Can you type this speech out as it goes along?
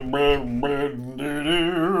You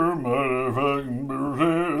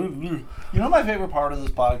know my favorite part of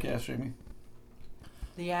this podcast, Jamie?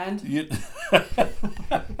 The end?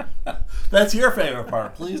 That's your favorite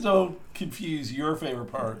part. Please don't confuse your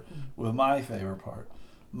favorite part with my favorite part.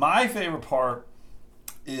 My favorite part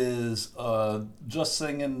is just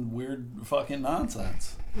singing weird fucking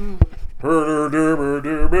nonsense. Motherfucking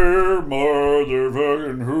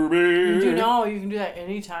hoobie. You do know you can do that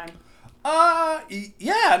anytime.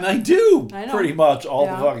 Yeah, and I do pretty much all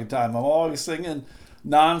the Yeah. fucking time. I'm always singing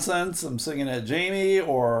nonsense. I'm singing at Jamie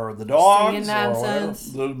or the dogs. Singing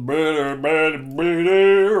nonsense. Or Then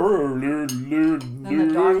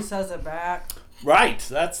the dog says it back. right,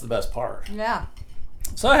 that's the best part. Yeah.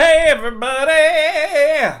 So hey everybody,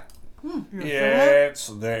 You're it's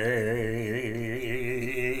the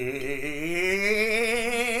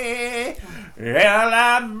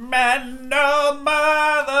Elemento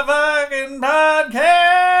motherfucking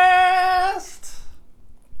podcast.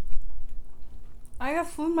 I got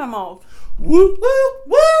food in my mouth. Woo woo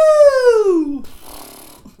woo!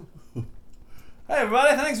 Hey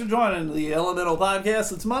everybody, thanks for joining the Elemental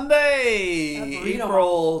Podcast. It's Monday,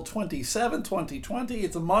 April 27, 2020.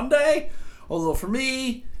 It's a Monday, although for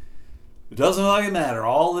me, it doesn't fucking matter.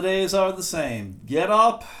 All the days are the same. Get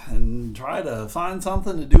up and try to find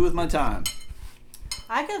something to do with my time.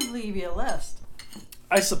 I could leave you a list.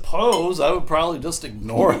 I suppose I would probably just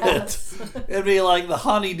ignore Yes. it. It'd be like the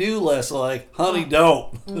honey-do list, like, honey,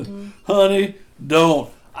 don't. Honey,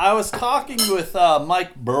 don't. I was talking with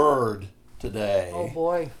Mike Bird today. Oh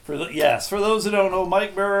boy. For those who don't know,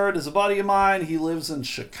 Mike Bird is a buddy of mine. He lives in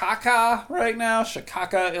Chicago right now,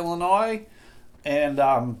 Chicago, Illinois. And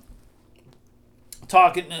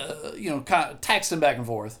talking, kind of texting back and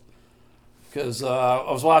forth. Because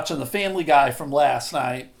I was watching The Family Guy from last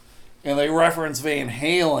night, and they reference Van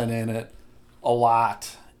Halen in it a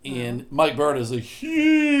lot. And Mike Bird is a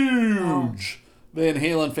huge Van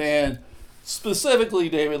Halen fan, specifically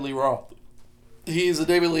David Lee Roth. He's a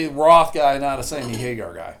David Lee Roth guy, not a Sammy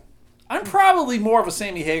Hagar guy. I'm probably more of a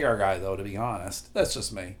Sammy Hagar guy, though, to be honest. That's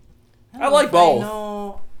just me. I like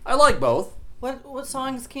both. I like both. What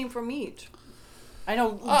songs came from each? I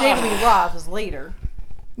know David Lee Roth is later.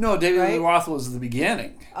 No, David Lee Right? Roth was the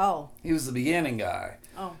beginning. Oh. He was the beginning guy.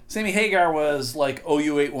 Oh. Sammy Hagar was like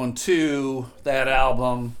OU812, that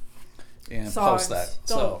album, and Songs. post that.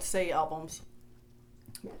 Don't say albums.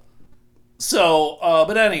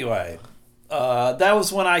 But anyway, that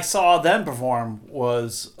was when I saw them perform.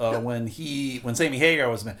 Was when Sammy Hagar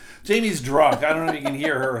was. Jamie's drunk. I don't know if you can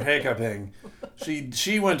hear her hiccuping.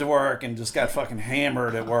 She went to work and just got fucking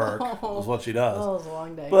hammered at work. Was what she does. Oh, it was a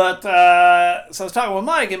long day. But, so I was talking with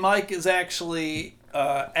Mike, and Mike is actually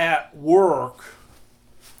at work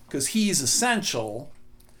because he's essential.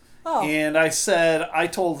 Oh. And I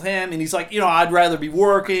told him, and he's like, I'd rather be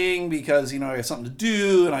working because, I have something to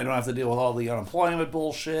do and I don't have to deal with all the unemployment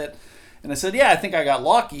bullshit. And I said, yeah, I think I got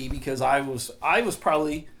lucky because I was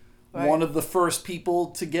probably one of the first people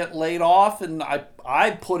to get laid off, and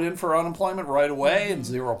I put in for unemployment right away and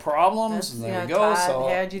zero problems, and there we go. Todd So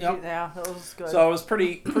had you do that. That was good. So it was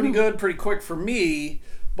pretty good, pretty quick for me.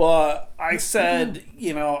 But I said,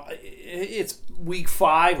 it's week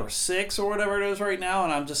 5 or 6 or whatever it is right now,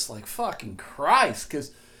 and I'm just like, fucking Christ,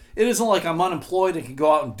 because it isn't like I'm unemployed and can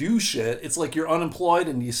go out and do shit. It's like you're unemployed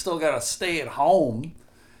and you still got to stay at home.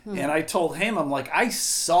 And I told him, I'm like, I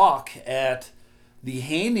suck at the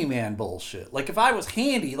handyman bullshit. Like, if I was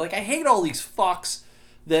handy, like, I hate all these fucks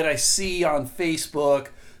that I see on Facebook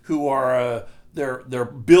who are, they're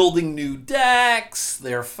building new decks,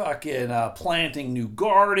 they're fucking planting new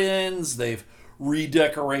gardens, they've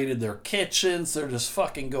redecorated their kitchens, they're just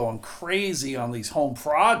fucking going crazy on these home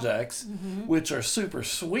projects, which are super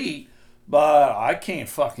sweet. But I can't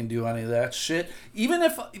fucking do any of that shit. Even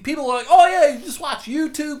if people are like, oh yeah, you just watch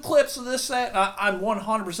YouTube clips of this, that. I'm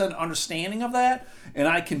 100% understanding of that. And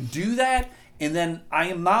I can do that. And then I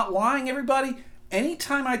am not lying, everybody.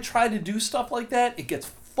 Anytime I try to do stuff like that, it gets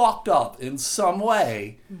fucked up in some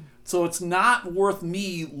way. So it's not worth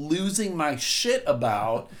me losing my shit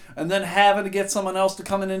about and then having to get someone else to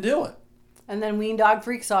come in and do it. And then Ween Dog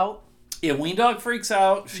freaks out. Yeah, Ween Dog freaks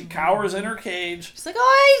out. She cowers in her cage. She's like,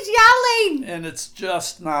 oh, he's yelling. And it's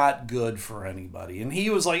just not good for anybody. And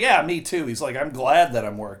he was like, yeah, me too. He's like, I'm glad that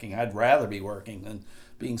I'm working. I'd rather be working than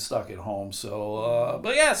being stuck at home. So,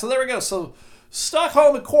 but yeah, so there we go. So, stuck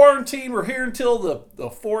home in quarantine. We're here until the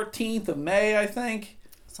 14th of May, I think.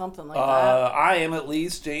 Something like that. I am at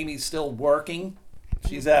least. Jamie's still working.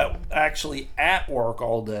 She's actually at work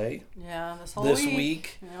all day Yeah, this whole this week.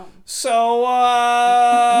 week. Yeah. So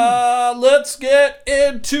let's get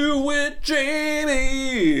into it,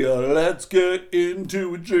 Jamie. Let's get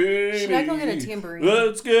into it, Jamie. Should I go get a tambourine?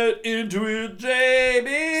 Let's get into it,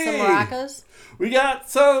 Jamie. Some maracas. We got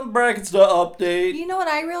some brackets to update. You know what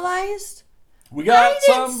I realized? We got I didn't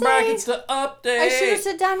some say- brackets to update. I should have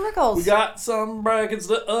said Don Rickles. We got some brackets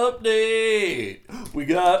to update. We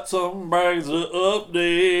got some brackets to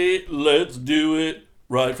update. Let's do it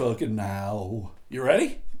right fucking now. You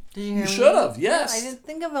ready? Did you hear me? should have, yes. I didn't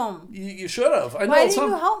think of him. You should have. I know Why didn't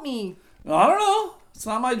some. you help me? I don't know. It's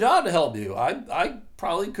not my job to help you. I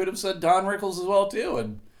probably could have said Don Rickles as well too,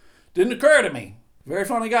 and didn't occur to me. Very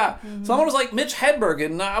funny guy. Someone was like Mitch Hedberg,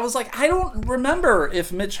 and I was like, I don't remember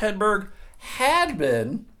if Mitch Hedberg had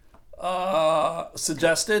been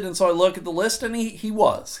suggested, and so I look at the list, and he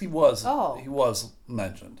was Oh. he was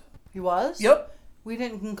mentioned. He was? Yep. We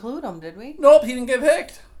didn't include him, did we? Nope, he didn't get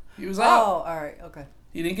picked. He was out. Oh, all right. Okay.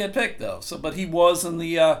 He didn't get picked though. So, but he was in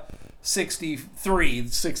the 63.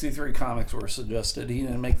 63 comics were suggested. He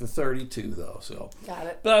didn't make the 32 though. So. Got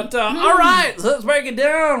it. But all right, let's break it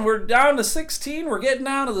down. We're down to 16. We're getting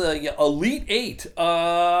down to the Elite Eight.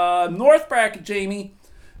 North bracket, Jamie.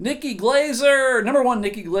 Nikki Glazer, number 1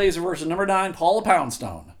 Nikki Glazer versus number 9 Paula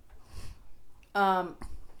Poundstone.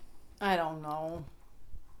 I don't know.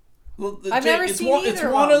 Well, I've never seen It's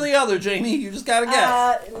either one of or the other, Jamie. You just gotta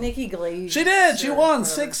guess. Nikki Glaze. She did. She won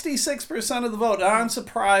whatever. 66% of the vote. I'm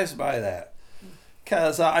surprised by that.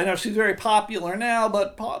 Because I know she's very popular now,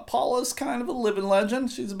 but Paula's kind of a living legend.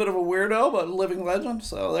 She's a bit of a weirdo, but a living legend.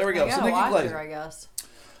 So there we go. I So gotta Nikki watch Glazer. her, I guess.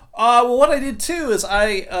 Well, what I did too is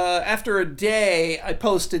after a day, I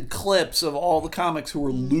posted clips of all the comics who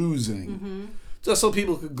were losing, just so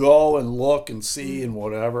people could go and look and see and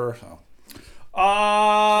whatever. So,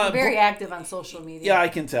 I'm very active on social media. yeah, I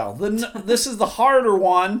can tell. This is the harder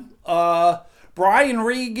one. Brian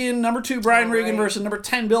Regan, number 2 Brian All Regan right. versus number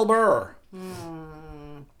 10 Bill Burr.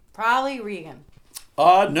 Probably Regan.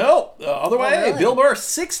 No, other way. really? Bill Burr,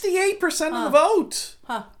 68% of the vote.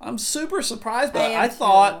 Huh. I'm super surprised by I it. am I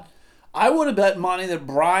thought too. I would have bet money that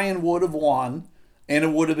Brian would have won, and it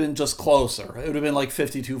would have been just closer. It would have been like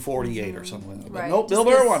 52-48 or something like that. But Right. nope, Just Bill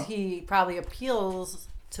Burr 'cause won. He probably appeals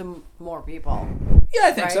to more people. Yeah,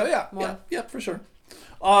 I think so. right? Yeah, More. yeah, for sure.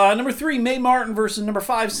 Number 3, Mae Martin versus number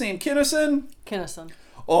 5, Sam Kinison. Kinnison.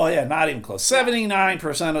 Oh yeah, not even close.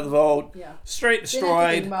 79% of the vote. Yeah. Straight Didn't have to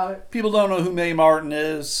think destroyed. about it. People don't know who Mae Martin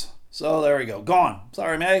is. So there we go. Gone.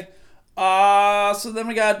 Sorry, Mae. So then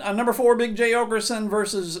we got number 4, Big J. Okerson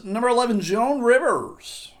versus number 11, Joan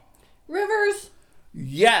Rivers. Rivers.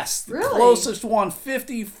 Yes, the Really? closest one,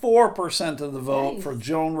 54% of the vote Nice. for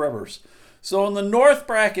Joan Rivers. So in the North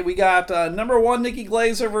bracket, we got number 1, Nikki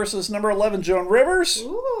Glazer versus number 11, Joan Rivers.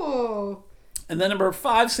 Ooh. And then number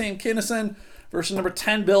 5, Sam Kinison versus number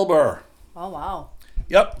 10, Bill Burr. Oh, wow.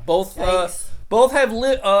 Yep, both Yikes. both have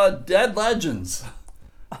dead legends.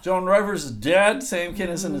 Joan Rivers is dead. Sam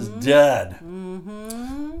Kinison is dead.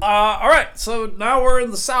 All right, so now we're in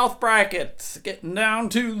the South bracket. Getting down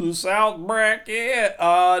to the South bracket.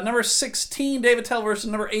 Number 16, David Tell versus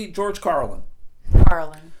number 8, George Carlin.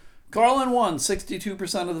 Carlin. Carlin won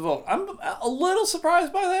 62% of the vote. I'm a little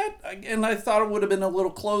surprised by that, and I thought it would have been a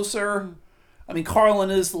little closer. I mean, Carlin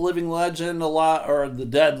is the living legend, or the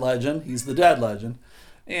dead legend. He's the dead legend,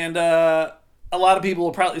 and a lot of people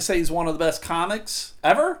will probably say he's one of the best comics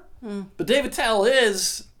ever. But David Tell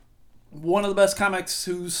is one of the best comics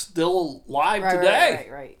who's still alive today.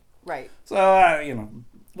 Right. So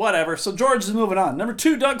whatever. So George is moving on. Number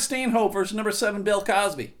 2, Doug Stanhope versus number 7, Bill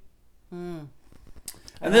Cosby.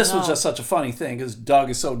 And this was know. just such a funny thing because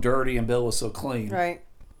Doug is so dirty and Bill was so clean. Right.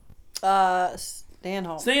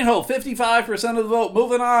 Stanhope. Stanhope, 55% of the vote.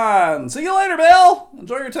 Moving on. See you later, Bill.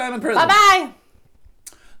 Enjoy your time in prison. Bye-bye.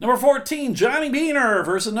 Number 14, Johnny Beaner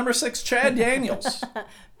versus number 6, Chad Daniels.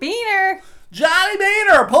 Beaner. Johnny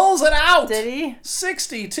Beaner pulls it out. Did he?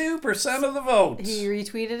 62% of the vote. He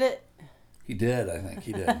retweeted it. He did, I think.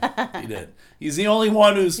 He did. He did. He's the only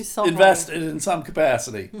one who's so invested in some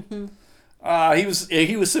capacity. He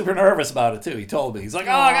was super nervous about it, too. He told me. He's like, oh,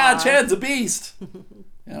 God, Chad's a beast.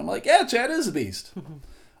 And I'm like, yeah, Chad is a beast.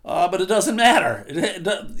 But it doesn't matter.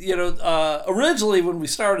 Originally when we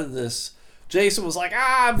started this, Jason was like,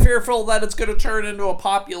 I'm fearful that it's going to turn into a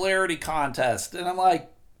popularity contest. And I'm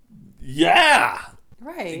like, yeah.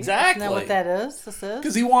 Right. Exactly. Isn't that what that is? This is?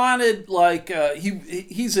 Because he wanted,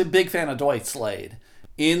 he's a big fan of Dwight Slade.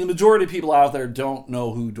 And the majority of people out there don't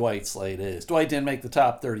know who Dwight Slade is. Dwight didn't make the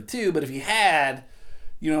top 32, but if he had,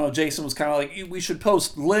 Jason was kind of like, we should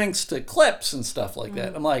post links to clips and stuff like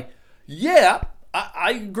that. I'm like, yeah,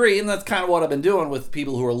 I agree, and that's kind of what I've been doing with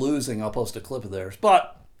people who are losing. I'll post a clip of theirs.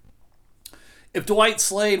 But if Dwight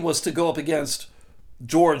Slade was to go up against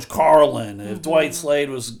George Carlin, if Dwight Slade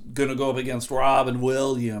was going to go up against Robin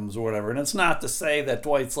Williams or whatever, and it's not to say that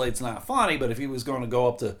Dwight Slade's not funny, but if he was going to go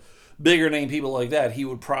up to bigger name people like that, he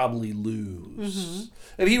would probably lose.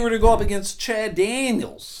 If he were to go up against Chad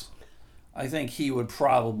Daniels, I think he would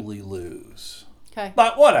probably lose. Okay.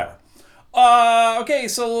 But whatever. Okay,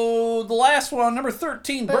 so the last one, number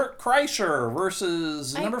 13, Bert Kreischer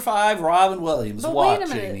versus number 5, Robin Williams. But Watch, wait a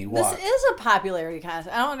minute. Jamie, watch. This is a popularity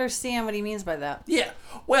contest. I don't understand what he means by that. Yeah,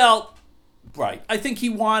 well, right. I think he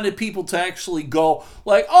wanted people to actually go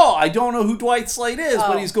like, oh, I don't know who Dwight Slade is,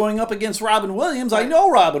 but he's going up against Robin Williams. I know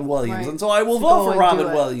Robin Williams, and so I will vote for Robin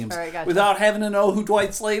Williams without having to know who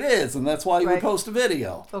Dwight Slade is, and that's why he would post a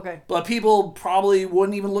video. Okay. But people probably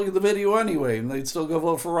wouldn't even look at the video anyway, and they'd still go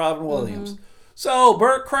vote for Robin Williams. So,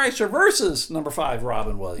 Bert Kreischer versus number 5,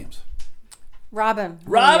 Robin Williams. Robin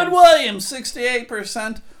Williams,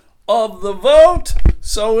 68% of the vote.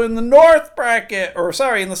 So in the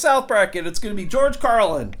in the South bracket, it's going to be George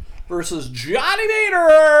Carlin versus Johnny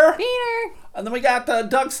Beaner. And then we got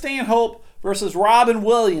Doug Stanhope versus Robin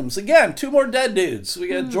Williams. Again, 2 more dead dudes. We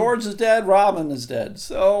got George is dead, Robin is dead.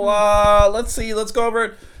 So let's see. Let's go over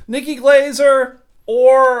it. Nikki Glaser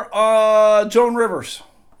or Joan Rivers.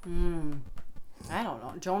 I don't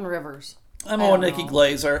know. Joan Rivers. I'm on Nikki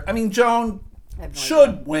Glaser. I mean, Joan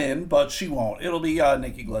should win, but she won't. It'll be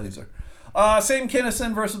Nikki Glaser. Sam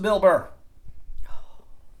Kinison versus Bill Burr.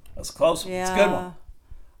 That's close. Yeah. It's a good one.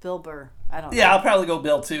 Bill Burr. I don't know. Yeah, I'll probably go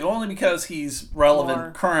Bill too, only because he's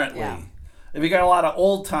relevant currently. Yeah. If you got a lot of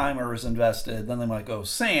old timers invested, then they might go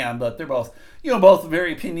Sam, but they're both, both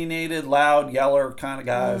very opinionated, loud, yeller kind of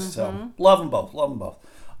guys. So love them both.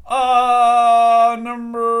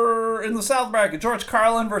 Number in the South bracket, George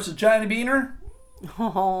Carlin versus Johnny Beaner.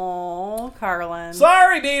 Oh, Carlin.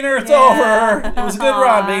 Sorry, Beaner, it's over. It was a good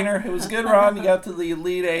run, Beaner. It was a good run. You got to the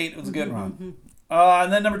Elite 8. It was a good run.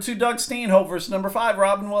 And then number 2, Doug Stanhope versus number 5,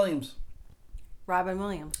 Robin Williams. Robin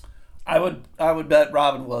Williams. I would bet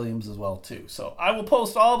Robin Williams as well too. So I will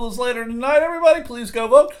post all of those later tonight. Everybody, please go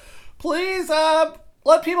vote. Please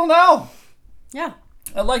let people know. Yeah.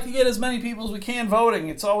 I'd like to get as many people as we can voting.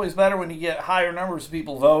 It's always better when you get higher numbers of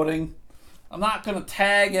people voting. I'm not going to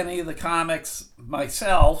tag any of the comics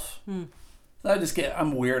myself.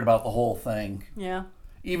 I'm weird about the whole thing. Yeah.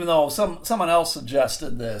 Even though someone else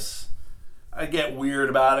suggested this, I get weird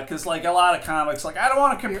about it because, like, a lot of comics, like, I don't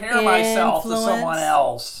want to compare myself to someone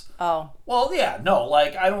else. Oh. Well, yeah, no,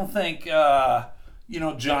 like, I don't think,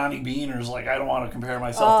 Johnny Beaner's like, I don't want to compare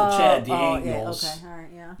myself to Chad Daniels. Yeah. Okay, all right,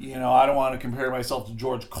 yeah. I don't want to compare myself to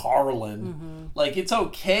George Carlin. Like, it's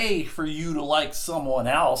okay for you to like someone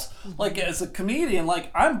else. Like, as a comedian,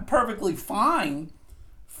 like, I'm perfectly fine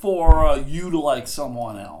for you to like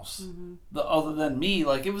someone else other than me.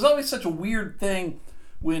 Like, it was always such a weird thing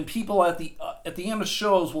when people at the end of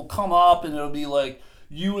shows will come up and it'll be like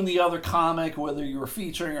you and the other comic, whether you were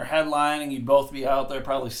featuring or headlining, you'd both be out there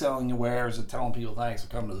probably selling your wares and telling people thanks for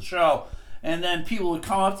coming to the show. And then people would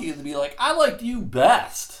come up to you and be like, I liked you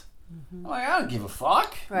best. I'm like, I don't give a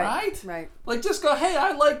fuck, right? Right. Like, just go, hey,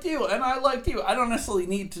 I liked you, and I liked you. I don't necessarily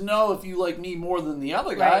need to know if you like me more than the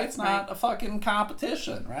other guy. Right, it's not a fucking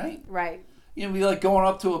competition, right? Right. Be like going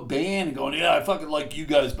up to a band and going, yeah, I fucking like you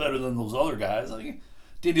guys better than those other guys. Like,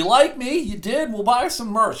 did you like me? You did? We'll buy some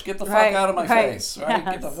merch. Get the fuck out of my face, right?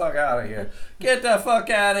 Yes. Get the fuck out of here. Get the fuck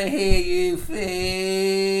out of here, you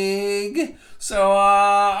fig. So,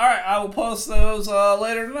 all right, I will post those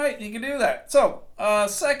later tonight. You can do that. So,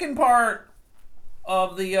 second part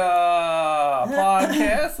of the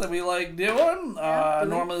podcast that we like doing.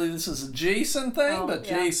 Normally this is a Jason thing, but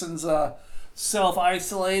Jason's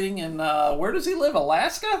self-isolating in, where does he live?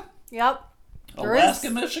 Alaska? Yep.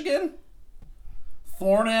 Alaska, Michigan?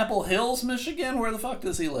 Thornapple Hills, Michigan? Where the fuck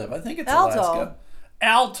does he live? I think it's Alto. Alaska.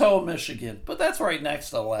 Alto, Michigan. But that's right next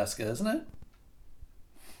to Alaska, isn't it?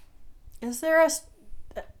 Is there a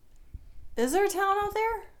town out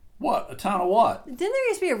there? What? A town of what? Didn't there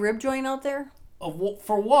used to be a rib joint out there?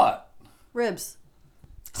 For what? Ribs.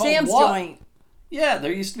 Called Sam's what? joint. Yeah,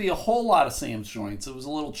 there used to be a whole lot of Sam's joints. It was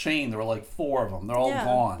a little chain. There were like 4 of them. They're all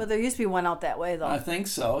gone. But there used to be one out that way, though. I think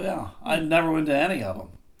so, yeah. I never went to any of them.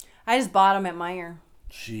 I just bought them at Meijer.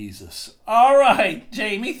 Jesus. All right,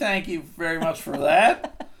 Jamie, thank you very much for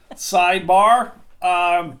that. Sidebar.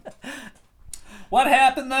 What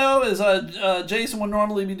happened, though, is Jason would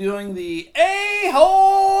normally be doing the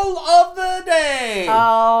A-hole of the day.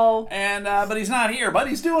 Oh. And but he's not here, but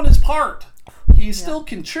he's doing his part. He's still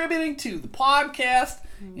contributing to the podcast,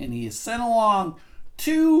 and he has sent along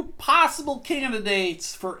two possible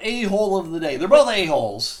candidates for a-hole of the day. They're both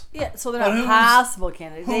a-holes. Yeah, so they're But not possible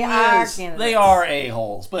candidates. They are candidates. They are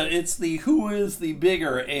a-holes, but it's the who is the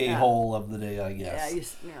bigger a-hole of the day, I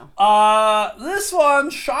guess. Yeah, you know. This one,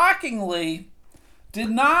 shockingly, did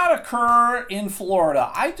not occur in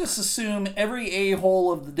Florida. I just assume every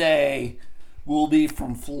a-hole of the day will be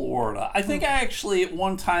from Florida. I think actually at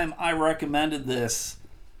one time I recommended this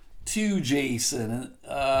to Jason,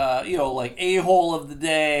 like a-hole of the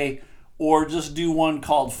day, or just do one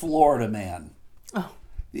called Florida Man. Oh.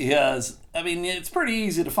 Because, I mean, it's pretty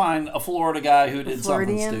easy to find a Florida guy who did something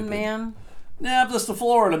Floridian stupid. man? Nah, just a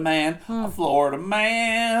Florida man. A Florida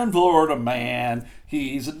man, Florida man.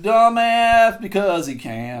 He's a dumbass because he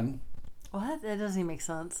can. What? That doesn't even make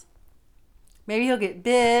sense. Maybe he'll get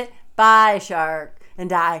bit by a shark and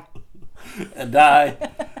die. And die.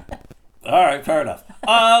 All right, fair enough.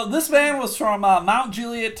 This man was from Mount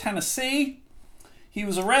Juliet, Tennessee. He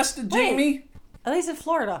was arrested, Jamie. At least in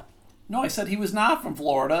Florida. No, I said he was not from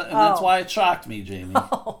Florida, and that's why it shocked me, Jamie.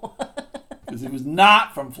 Oh. Because he was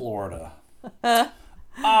not from Florida.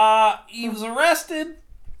 He was arrested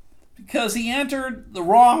because he entered the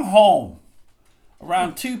wrong home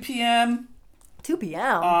around 2 p.m. 2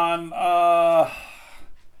 p.m. on,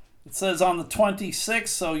 it says on the 26th,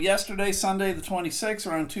 so yesterday, Sunday the 26th,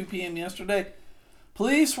 around 2 p.m. yesterday.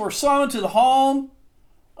 Police were summoned to the home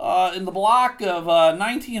in the block of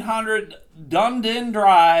 1900 Dundon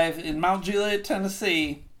Drive in Mount Juliet,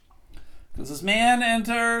 Tennessee, because this man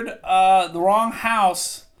entered the wrong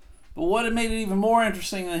house. But what had made it even more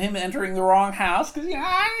interesting than him entering the wrong house, because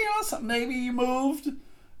maybe you moved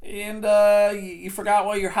and you forgot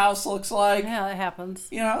what your house looks like. Yeah, that happens.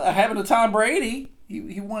 That happened to Tom Brady.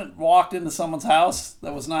 He walked into someone's house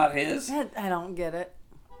that was not his. I don't get it.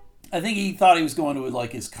 I think he thought he was going to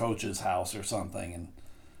like his coach's house or something, and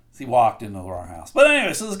he walked into the wrong house. But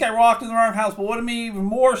anyway, so this guy walked in the wrong house. But what made me even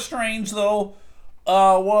more strange, though,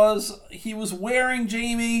 was he was wearing,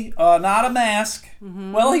 Jamie, not a mask.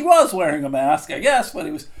 Mm-hmm. Well, he was wearing a mask, I guess, but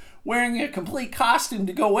he was wearing a complete costume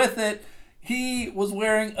to go with it. He was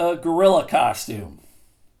wearing a gorilla costume.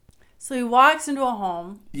 So he walks into a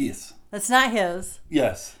home. Yes. That's not his.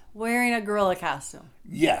 Yes. Wearing a gorilla costume.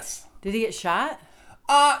 Yes. Did he get shot?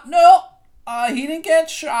 No. He didn't get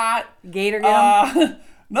shot. Gator get him?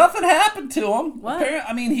 Nothing happened to him. What?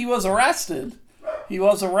 He was arrested. He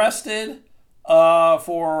was arrested he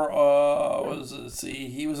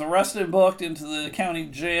was arrested and booked into the county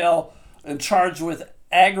jail and charged with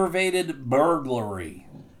aggravated burglary.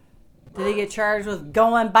 Did he get charged with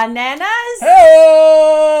going bananas?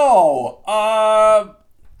 Oh!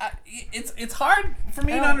 It's hard for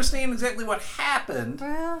me to understand exactly what happened.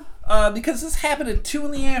 Well, because this happened at 2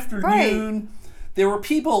 in the afternoon. Right. There were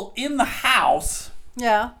people in the house.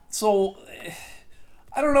 Yeah. So,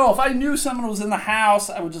 I don't know. If I knew someone was in the house,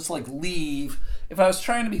 I would just, leave. If I was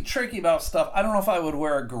trying to be tricky about stuff, I don't know if I would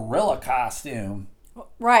wear a gorilla costume.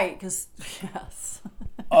 Right, because, yes.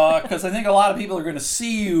 Because I think a lot of people are going to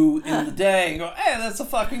see you in the day and go, hey, that's a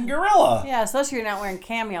fucking gorilla. Yeah, especially if you're not wearing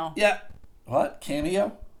cameo. Yeah. What?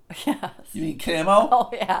 Cameo? Yes. You mean camo? Oh,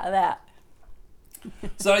 yeah, that.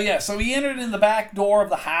 So he entered in the back door of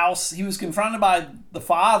the house. He was confronted by the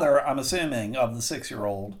father, I'm assuming, of the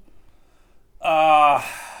 6-year-old. All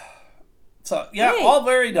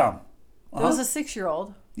very dumb. There was a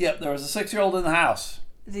 6-year-old. Yep, there was a 6-year-old in the house.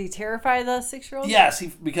 Did he terrify the 6-year-old? Yes,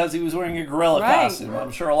 because he was wearing a gorilla costume.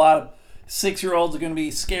 I'm sure a lot of 6-year-olds are going to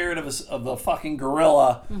be scared of a fucking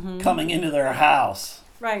gorilla coming into their house.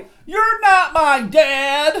 Right. You're not my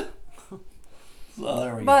dad! So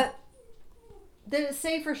there we go. But did it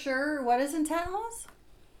say for sure what his intent was?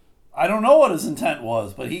 I don't know what his intent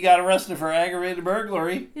was, but he got arrested for aggravated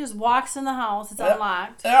burglary. He just walks in the house. It's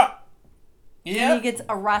unlocked. Yeah. And he gets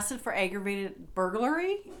arrested for aggravated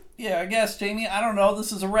burglary? Yeah, I guess, Jamie. I don't know.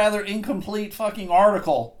 This is a rather incomplete fucking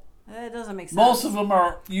article. It doesn't make sense. Most of them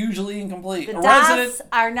are usually incomplete. The dots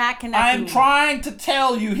are not connecting. I'm trying to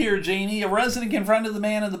tell you here, Janie. A resident confronted the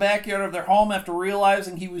man in the backyard of their home after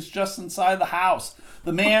realizing he was just inside the house.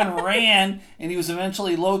 The man ran, and he was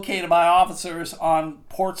eventually located by officers on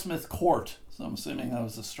Portsmouth Court. So I'm assuming that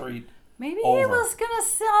was the street. Maybe he was going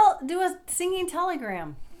to do a singing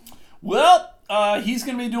telegram. Well, he's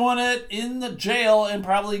going to be doing it in the jail and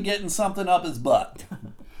probably getting something up his butt.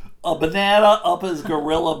 A banana up his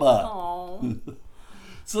gorilla butt. Oh.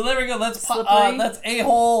 So there we go. That's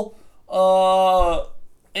a-hole of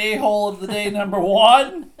the day number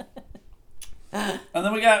 1. And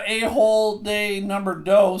then we got a-hole day number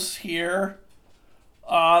dose here.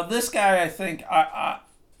 This guy, I think,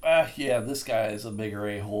 this guy is a bigger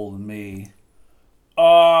a-hole than me.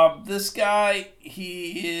 This guy,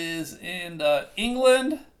 he is in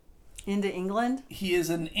England. Into England? He is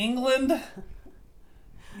in England.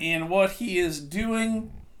 And what he is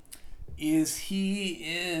doing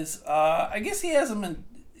is I guess he hasn't been,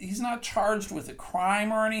 he's not charged with a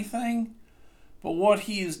crime or anything. But what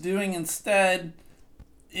he is doing instead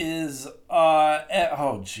is,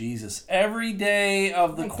 oh Jesus, every day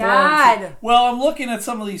of the quarantine. God. Well, I'm looking at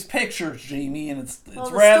some of these pictures, Jamie, and it's The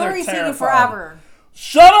rather story's taking terrifying. forever.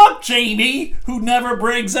 Shut up, Jamie, who never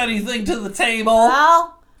brings anything to the table.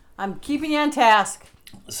 Well, I'm keeping you on task.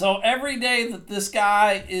 So every day that this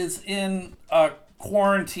guy is in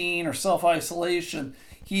quarantine or self-isolation,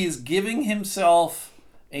 he is giving himself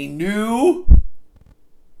a new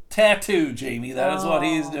tattoo, Jamie. That is what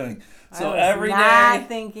he is doing. So every day, not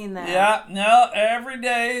thinking that. yeah, no, every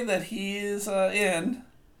day that he is in,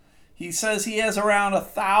 he says he has around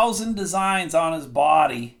 1,000 designs on his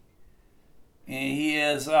body. And he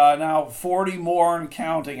is now 40 more and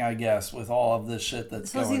counting, I guess, with all of this shit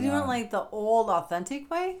that's going on. So is he doing like the old authentic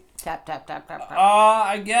way? Tap, tap, tap, tap, tap.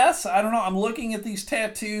 I guess. I don't know. I'm looking at these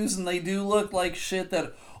tattoos, and they do look like shit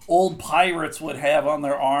that old pirates would have on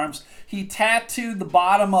their arms. He tattooed the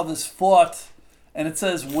bottom of his foot, and it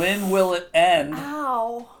says, "When will it end?"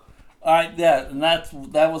 Ow. Yeah, and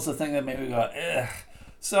that was the thing that made me go, ugh.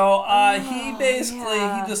 So he basically,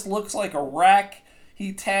 he just looks like a wreck.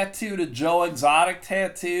 He tattooed a Joe Exotic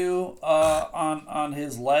tattoo on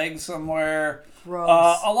his leg somewhere.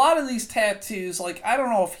 Gross. A lot of these tattoos, like, I don't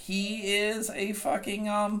know if he is a fucking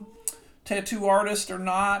tattoo artist or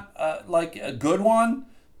not, like a good one.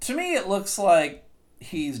 To me, it looks like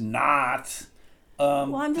he's not.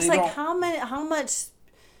 Well, I'm just like, how much,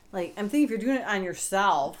 like, I'm thinking if you're doing it on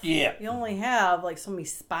yourself, Yeah. you only have, like, so many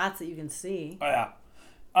spots that you can see.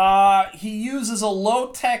 Yeah. He uses a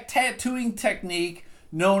low-tech tattooing technique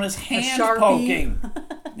known as hand Sharpie. poking.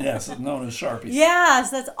 Yes, it's known as Sharpies.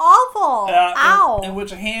 Yes, that's awful. Ow. In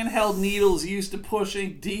which a handheld needle is used to push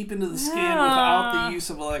ink deep into the skin without the use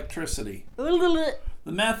of electricity.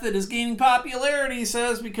 The method is gaining popularity, he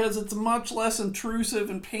says, because it's much less intrusive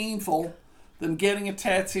and painful than getting a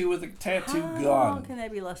tattoo with a tattoo gun. How can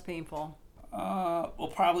that be less painful?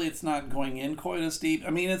 Well, probably it's not going in quite as deep. I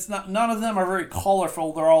mean, it's not. None of them are very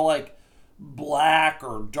colorful. They're all like black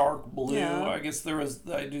or dark blue. Yeah. I guess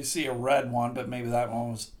I do see a red one, but maybe that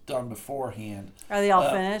one was done beforehand. Are they all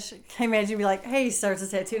finished? Can you imagine be like, hey, he starts a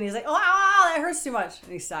tattoo and he's like, oh, ow, that hurts too much.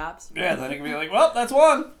 And he stops. Yeah, then it can be like, well, that's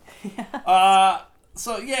one.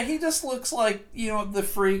 So, yeah, he just looks like, the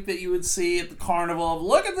freak that you would see at the carnival.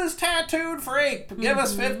 Look at this tattooed freak. Give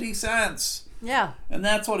us 50 cents. Yeah. And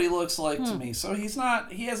that's what he looks like to me. So he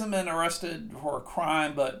hasn't been arrested for a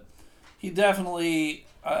crime, but he definitely...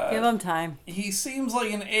 Give him time. He seems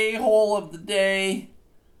like an a-hole of the day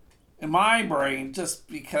in my brain just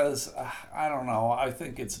because, I don't know, I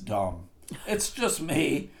think it's dumb. It's just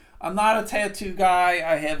me. I'm not a tattoo guy.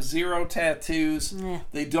 I have 0 tattoos.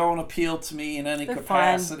 They don't appeal to me in any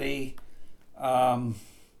capacity. Yeah,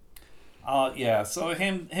 so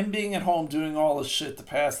him being at home doing all this shit to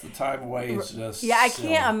pass the time away is just I silly.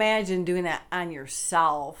 can't imagine doing that on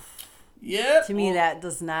yourself. Yeah. To me, that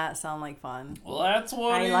does not sound like fun. Well, that's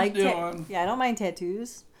what he's doing. I don't mind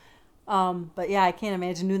tattoos. But yeah, I can't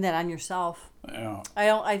imagine doing that on yourself. Yeah.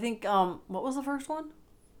 I think, what was the first one?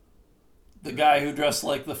 The guy who dressed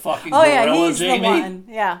like the fucking Oh, gorilla, yeah, he's Jamie. the one.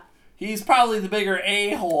 Yeah. He's probably the bigger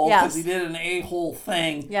a-hole because Yes. he did an a-hole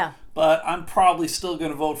thing. Yeah. But I'm probably still going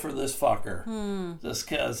to vote for this fucker. Just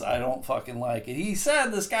because I don't fucking like it. He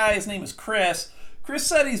said, this guy, his name is Chris. Chris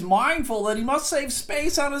said he's mindful that he must save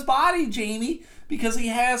space on his body, Jamie, because he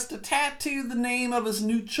has to tattoo the name of his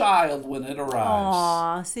new child when it arrives.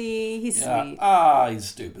 Aw, see, he's sweet. He's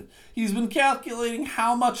stupid. He's been calculating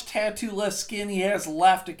how much tattoo-less skin he has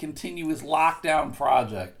left to continue his lockdown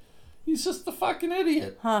project. He's just a fucking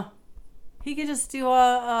idiot. Huh. He could just do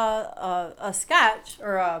a sketch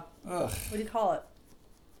or a, what do you call it?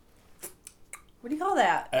 What do you call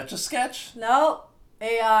that? Etch-a-sketch? No.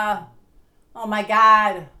 Oh my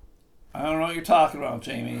God. I don't know what you're talking about,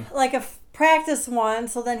 Jamie. Like a practice one,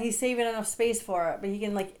 so then he's saving enough space for it, but he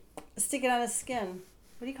can like stick it on his skin.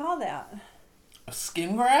 What do you call that? A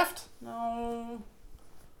skin graft? No.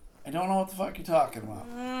 I don't know what the fuck you're talking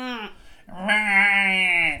about.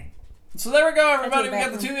 So there we go, everybody. We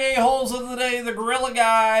got the 2 a-holes of the day, the gorilla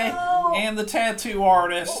guy and the tattoo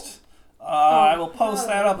artist. I will post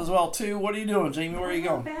that up as well, too. What are you doing, Jamie? Where are you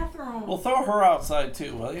going? Bathroom. Well, throw her outside,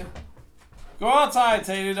 too, will you? Go outside,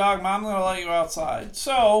 Taty Dog. Mom's going to let you outside.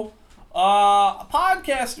 So, a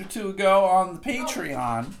podcast or two ago on the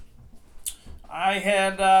Patreon, I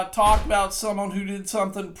had talked about someone who did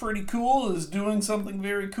something pretty cool, is doing something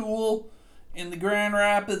very cool in the Grand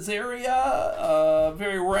Rapids area. A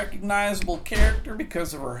very recognizable character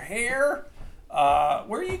because of her hair.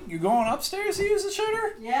 Where are you? You going upstairs to use the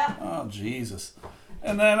shitter? Yeah. Oh, Jesus.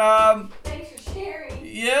 And then, Thanks for sharing.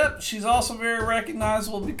 yep, she's also very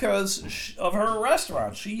recognizable because of her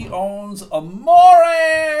restaurant. She owns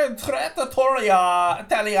Amore Trattoria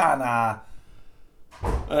Italiana.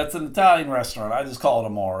 That's an Italian restaurant. I just call it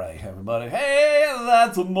Amore, everybody. Hey,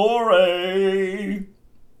 that's Amore.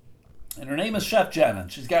 And her name is Chef Jenna.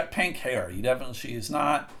 She's got pink hair. She is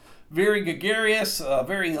not very gregarious,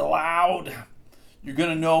 very loud. You're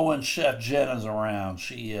going to know when Chef Jenna's around.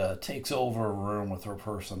 She takes over a room with her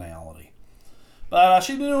personality. But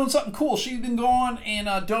she's been doing something cool. She's been going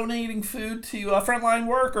and donating food to frontline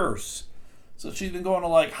workers. So she's been going to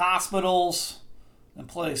like hospitals and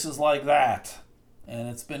places like that. And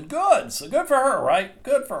it's been good. So good for her, right?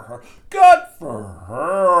 Good for her. Good for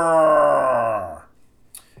her.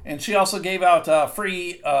 And she also gave out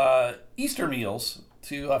free Easter meals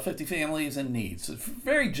to 50 families in need. So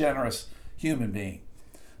very generous human being.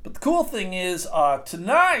 But the cool thing is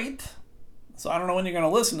tonight, so I don't know when you're going to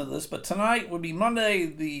listen to this, but tonight would be Monday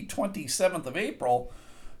the 27th of April.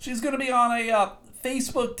 She's going to be on a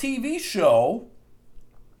Facebook TV show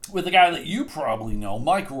with a guy that you probably know,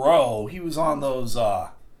 Mike Rowe. He was on those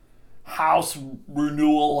house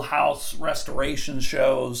renewal, house restoration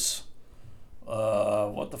shows.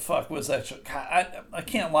 What the fuck was that show? I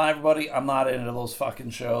can't lie, everybody. I'm not into those fucking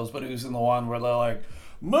shows, but he was in the one where they're like,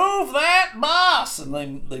 move that bus! And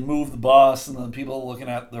they move the bus, and then people are looking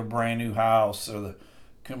at their brand new house or the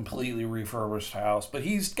completely refurbished house. But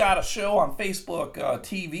he's got a show on Facebook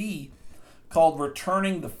TV called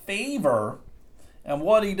Returning the Favor. And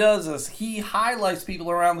what he does is he highlights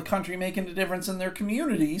people around the country making a difference in their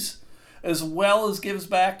communities, as well as gives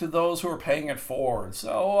back to those who are paying it forward.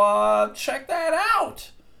 So check that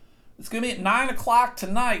out. It's going to be at 9 o'clock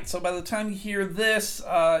tonight, so by the time you hear this,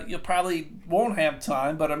 you probably won't have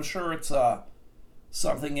time, but I'm sure it's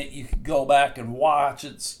something that you could go back and watch.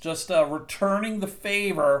 It's just Returning the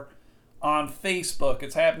Favor on Facebook.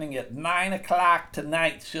 It's happening at 9 o'clock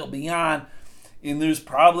tonight. She'll be on. And there's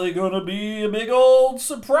probably going to be a big old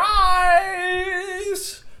surprise.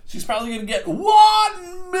 She's probably going to get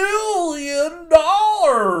 $1 million.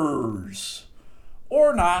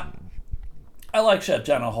 Or not. I like Chef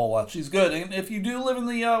Jenna a whole lot. She's good. And if you do live in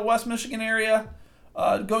the West Michigan area,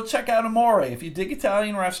 go check out Amore. If you dig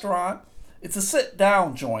Italian restaurant, it's a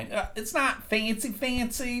sit-down joint. It's not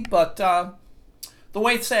fancy, but the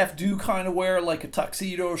waitstaff do kind of wear like a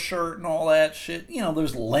tuxedo shirt and all that shit. You know,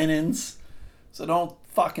 there's linens. So don't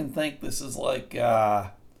fucking think this is like,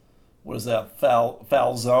 what is that,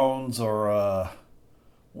 Falzones or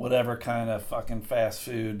whatever kind of fucking fast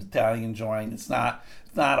food Italian joint. It's not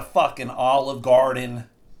a fucking Olive Garden.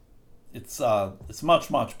 It's much,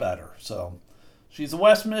 much better. So she's a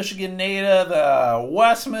West Michigan native,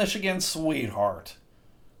 West Michigan sweetheart.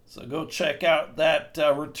 So go check out that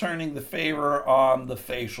Returning the Favor on the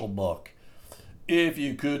Facial Book. If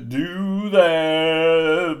you could do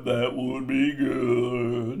that, that would be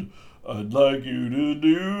good. I'd like you to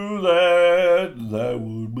do that. That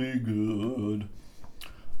would be good.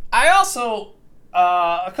 I also,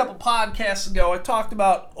 a couple podcasts ago, I talked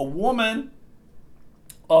about a woman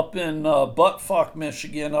up in Buttfuck,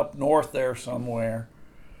 Michigan, up north there somewhere.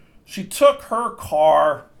 She took her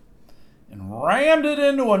car and rammed it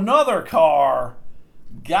into another car,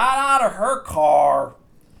 got out of her car,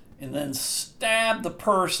 and then stabbed the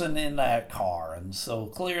person in that car. And so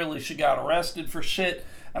clearly she got arrested for shit.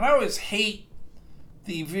 And I always hate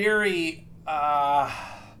the very,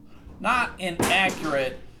 not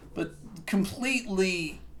inaccurate, but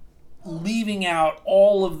completely leaving out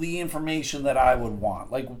all of the information that I would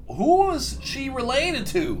want. Like, who was she related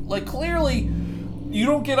to? Like, clearly, you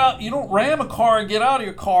don't ram a car and get out of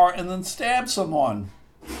your car and then stab someone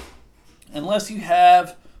unless you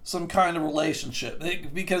have some kind of relationship,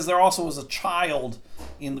 because there also was a child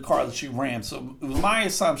in the car that she rammed. So it was my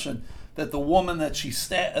assumption that the woman that she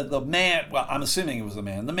stabbed, the man, well, I'm assuming it was a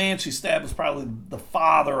man. The man she stabbed was probably the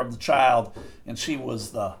father of the child, and she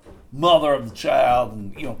was the mother of the child,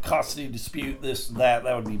 and, you know, custody dispute, this, that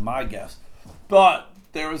would be my guess. But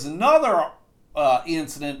there was another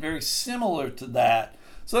incident very similar to that.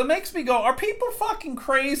 So it makes me go, are people fucking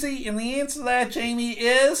crazy? And the answer to that, Jamie,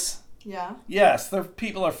 is... Yeah. Yes,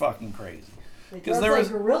 people are fucking crazy. Because there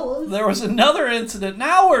was another incident.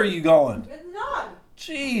 Now where are you going? It's not.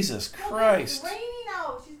 Jesus Christ. It's raining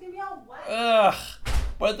out. She's going to be all wet. Ugh.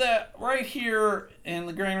 But that right here in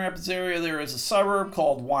the Grand Rapids area, there is a suburb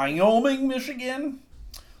called Wyoming, Michigan.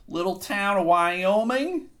 Little town of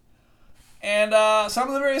Wyoming. And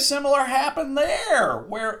something very similar happened there,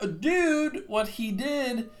 where a dude, what he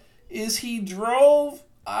did is he drove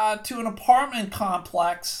to an apartment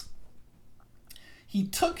complex. He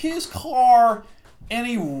took his car and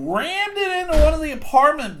he rammed it into one of the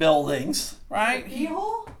apartment buildings, right?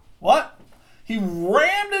 Beehole? What? He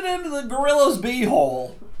rammed it into the gorilla's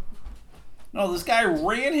beehole. No, this guy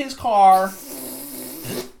ran his car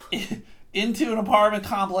into an apartment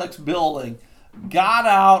complex building, got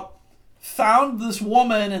out, found this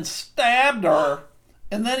woman and stabbed her,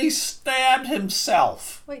 and then he stabbed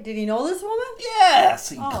himself. Wait, did he know this woman?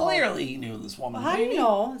 Yes, clearly he knew this woman. Well, how do you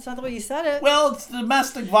know? It's not the way you said it. Well, it's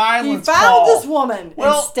domestic violence. He found this woman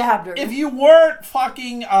and stabbed her. If you weren't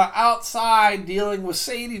fucking outside dealing with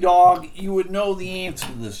Sadie Dog, you would know the answer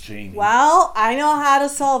to this, Jamie. Well, I know how to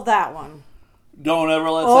solve that one. Don't ever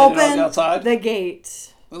let Sadie Dog outside. Open the gate.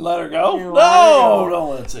 Let her go? And No,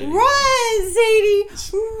 don't let Sadie. Run,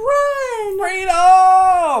 Sadie! Run!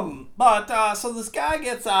 Freedom! But, so this guy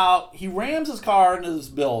gets out, he rams his car into this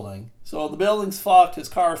building. So the building's fucked, his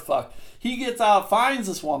car's fucked. He gets out, finds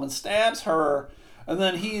this woman, stabs her, and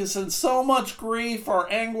then he is in so much grief or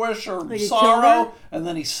anguish or Did he kill sorrow, her? and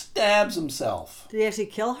then he stabs himself. Did he actually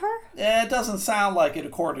kill her? It doesn't sound like it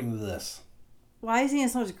according to this. Why is he in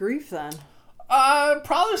so much grief then?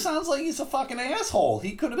 Probably sounds like he's a fucking asshole.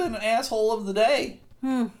 He could have been an asshole of the day.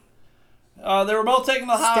 They were both taken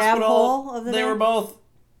to the hospital. Hole of the they day? were both.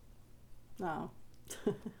 No.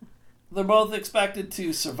 They're both expected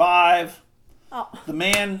to survive. Oh. The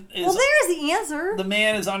man is. Well, there's the answer. The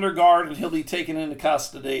man is under guard, and he'll be taken into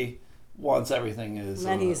custody once everything is.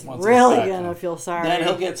 And then he's once really it's back. gonna feel sorry. Then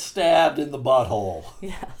he'll get stabbed in the butthole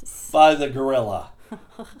Yes. by the gorilla.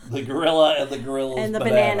 The gorilla and the gorilla's And the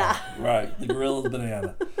banana. Right, the gorilla's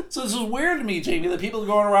banana. So this is weird to me, Jamie, that people are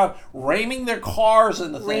going around ramming their cars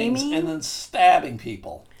into things Ramming? and then stabbing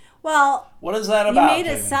people. Well, What is that you about, made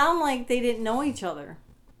it Jamie? sound like they didn't know each other.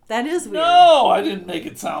 That is weird. No, I didn't make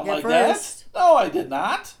it sound At like first. that. No, I did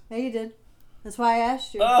not. Yeah, you did. That's why I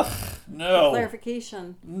asked you. Ugh, no.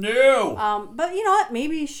 Clarification. No. But you know what?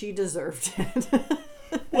 Maybe she deserved it.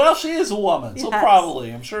 Well, she is a woman, so Yes.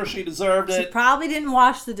 probably. I'm sure she deserved She it. probably didn't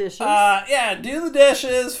wash the dishes. Yeah, do the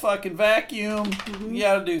dishes, fucking vacuum. Mm-hmm. You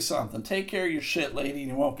gotta do something. Take care of your shit, lady, and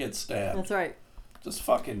you won't get stabbed. That's right. Just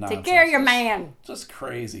fucking nonsense. Take care of your man. Just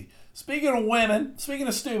crazy. Speaking of women, speaking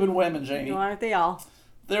of stupid women, Jamie, Aren't they all?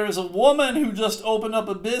 there is a woman who just opened up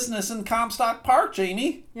a business in Comstock Park,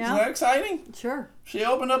 Jamie. Yeah. Isn't that exciting? Sure. She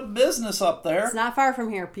opened up a business up there. It's not far from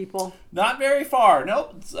here, people. Not very far.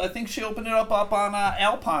 Nope. I think she opened it up on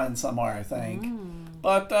Alpine somewhere, I think.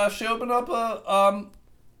 But she opened up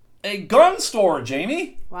a gun store,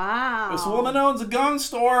 Jamie. Wow. This woman owns a gun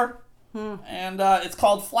store, and it's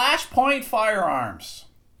called Flashpoint Firearms.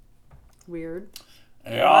 Weird.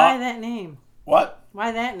 Yeah. Why that name? What?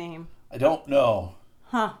 Why that name? I don't know.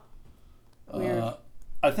 Huh. Weird.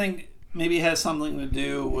 I think maybe it has something to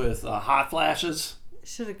do with hot flashes.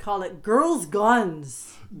 Should have called it Girls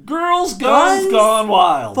Guns. Girls, Guns gone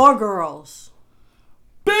wild. For girls.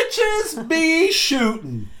 Bitches be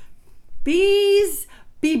shooting. Bees,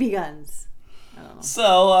 BB guns.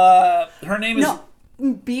 So her name is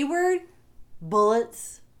No. B word,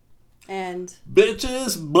 bullets, and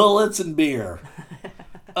Bitches, Bullets, and Beer.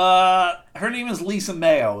 Her name is Lisa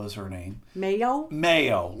Mayo. Is her name mayo.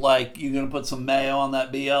 Mayo? Like you gonna put some mayo on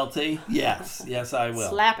that BLT? Yes, yes, I will.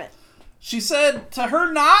 Slap it. She said, to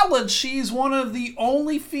her knowledge, she's one of the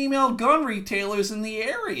only female gun retailers in the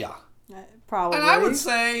area. Probably. And I would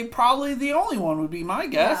say probably the only one would be my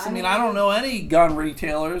guess. Yeah, I mean, I don't know any gun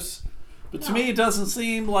retailers, but to me it doesn't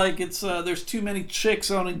seem like it's there's too many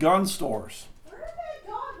chicks owning gun stores. Where did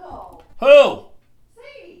that dog go? Who?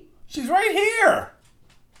 See. She's right here.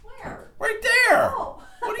 Where? Right there. Oh.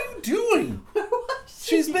 What are you doing? Where was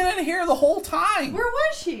she? She's been in here the whole time. Where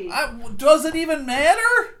was she? Does it even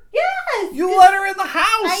matter? Yes. You let her in the house.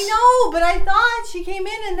 I know, but I thought she came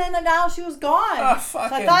in and then now she was gone. Oh, So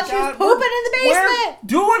fucking I thought she was God. pooping in the basement. We're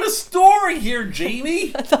doing a story here,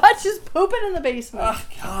 Jamie. I thought she was pooping in the basement. Oh,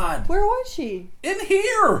 God. Where was she? In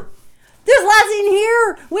here. There's lots in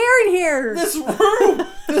here. Where in here?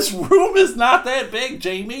 This room is not that big,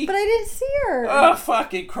 Jamie. But I didn't see her. Oh,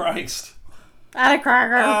 fucking Christ. Out of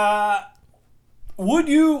cracker. Would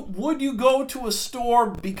you go to a store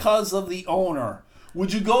because of the owner?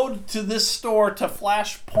 Would you go to this store to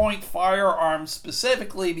Flashpoint Firearms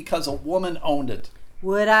specifically because a woman owned it?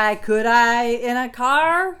 Would I? Could I? In a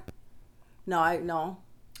car? No, no.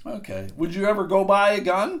 Okay. Would you ever go buy a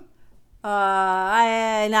gun?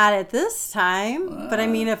 Not at this time. But I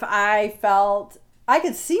mean, if I felt I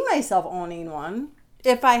could see myself owning one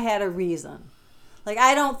if I had a reason. Like,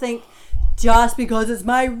 I don't think just because it's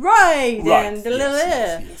my right. And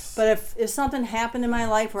yes. But if something happened in my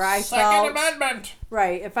life where I Second felt Amendment.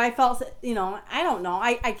 right, if I felt, I don't know,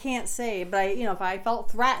 I can't say, but if I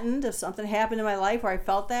felt threatened, if something happened in my life where I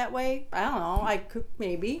felt that way, I don't know, I could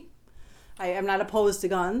maybe. I'm not opposed to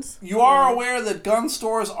guns. You are aware that gun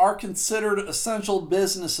stores are considered essential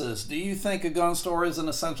businesses. Do you think a gun store is an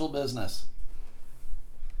essential business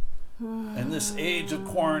in this age of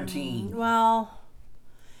quarantine? Well,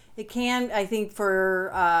 it can. I think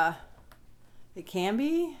it can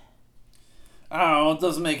be. I don't know. It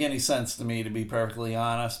doesn't make any sense to me, to be perfectly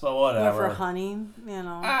honest. But whatever. Or for hunting,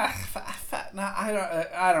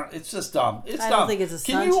 I don't. It's just dumb. It's dumb. I don't think it's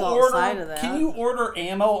essential outside of that. Can you order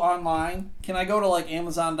ammo online? Can I go to like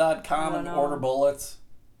Amazon.com and order bullets?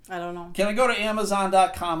 I don't know. Can I go to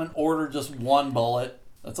Amazon.com and order just one bullet?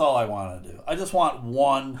 That's all I want to do. I just want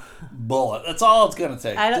one bullet. That's all it's going to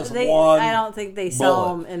take. I don't think they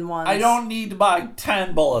sell them in ones. I don't need to buy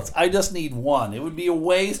 10 bullets. I just need one. It would be a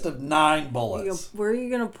waste of 9 bullets. Where are you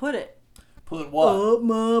going to put it? Put what? Up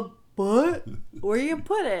my butt. Where are you going to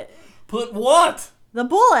put it? Put what? The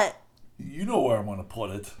bullet. You know where I'm going to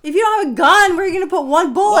put it. If you don't have a gun, where are you going to put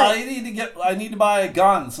one bullet? Well, I need to buy a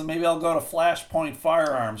gun, so maybe I'll go to Flashpoint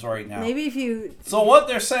Firearms right now. Maybe if you... So what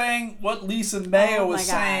they're saying, what Lisa Mayo is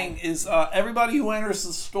saying is everybody who enters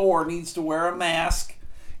the store needs to wear a mask,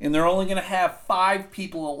 and they're only going to have 5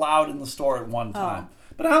 people allowed in the store at one time.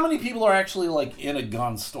 But how many people are actually like in a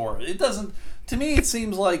gun store? It doesn't... To me, it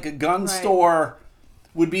seems like a gun store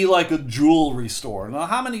would be like a jewelry store. Now,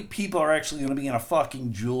 how many people are actually going to be in a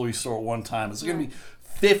fucking jewelry store at one time? Is there going to be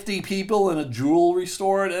 50 people in a jewelry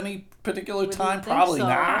store at any particular time? Probably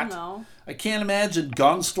not. No. I can't imagine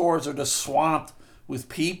gun stores are just swamped with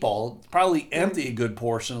people. It's probably empty a good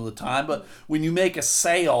portion of the time, but when you make a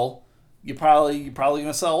sale, you're probably going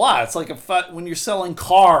to sell a lot. It's like when you're selling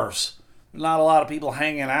cars. There's not a lot of people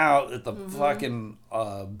hanging out at the fucking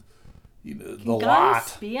the lot.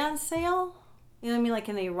 Guns be on sale? You know what I mean? Like,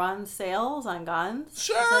 can they run sales on guns?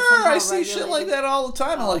 Sure, I see shit like that all the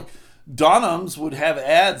time. Like, Dunham's would have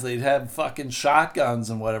ads. They'd have fucking shotguns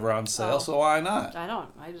and whatever on sale, so why not? I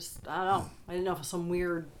don't know. I didn't know if it was some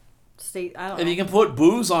weird state. I don't know. If you can put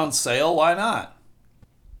booze on sale, why not?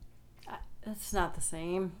 It's not the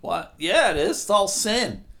same. What? Yeah, it is. It's all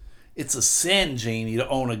sin. It's a sin, Janie, to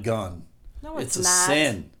own a gun. No, it's not. not. It's a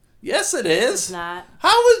sin. Yes, it is. It's not.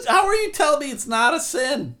 How are you telling me it's not a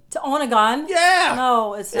sin? To own a gun? Yeah.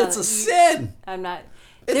 No, it's not. It's a sin. I'm not.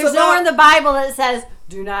 It's There's nowhere in the Bible that says,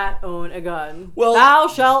 do not own a gun. Well, thou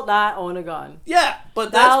shalt not own a gun. Yeah,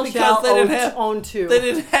 but that's because they didn't own two. They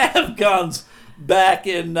didn't have guns back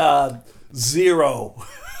in 0.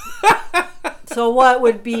 So what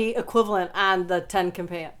would be equivalent on the 10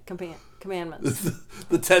 commandments?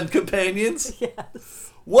 The 10 companions? Yes.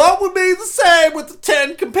 What would be the same with the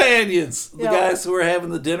 10 companions? The guys who were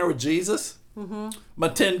having the dinner with Jesus? Mm-hmm. My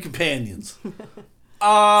 10 companions.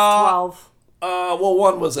 12. Well,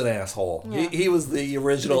 one was an asshole. Yeah. He was the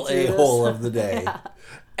original The Judas. a-hole of the day.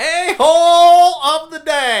 A-hole of the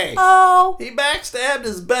day. Oh. He backstabbed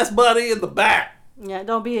his best buddy in the back. Yeah,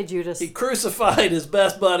 don't be a Judas. He crucified his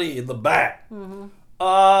best buddy in the back. Mm-hmm.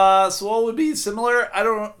 So what would be similar? I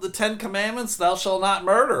don't know. The 10 Commandments, thou shalt not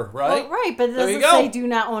murder, right? Well, right, but it There you doesn't go. say do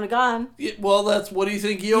not own a gun. Yeah, well, that's what do you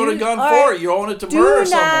think you own a gun all for? right. You own it to murder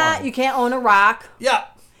someone. You can't own a rock. Yeah.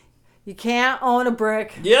 You can't own a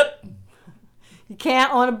brick. Yep. You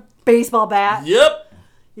can't own a baseball bat. Yep.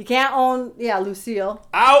 You can't own, Lucille.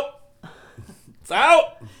 Out. It's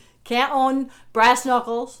out. Can't own brass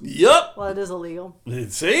knuckles. Yep. Well, it is illegal.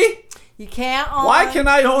 See? You can't own... Why can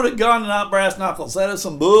I own a gun and not brass knuckles? That is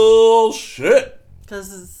some bullshit.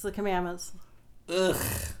 Because it's the commandments. Ugh.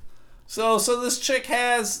 So this chick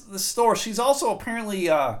has the store. She's also apparently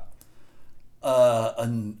a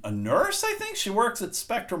nurse, I think. She works at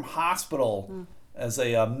Spectrum Hospital as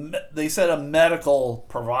they said a medical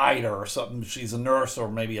provider or something. She's a nurse or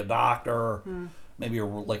maybe a doctor or maybe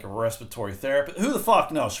like a respiratory therapist. Who the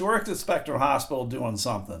fuck knows? She works at Spectrum Hospital doing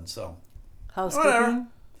something, so. Housekeeping?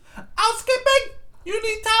 Housekeeping? You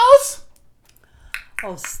need towels?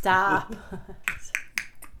 Oh, stop.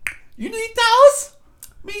 You need towels?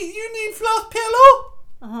 You need fluff pillow?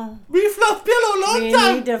 Uh-huh. We fluff pillow long We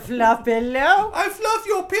time. need a fluff pillow. I fluff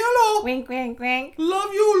your pillow. Wink, wink, wink.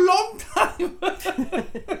 Love you long time.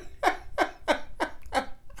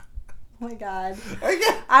 What my God.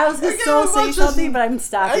 I I was going to still say something, but I'm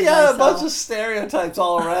stopping I got a myself. bunch of stereotypes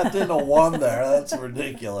all wrapped into one there. That's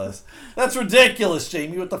ridiculous. That's ridiculous,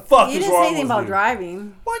 Jamie. What the fuck You is didn't wrong say anything with about you?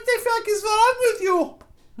 driving. What the fuck is wrong with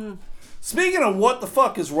you? Speaking of what the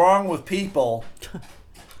fuck is wrong with people,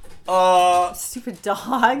 Stupid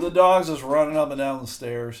dog. the dog's just running up and down the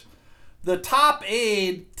stairs. The top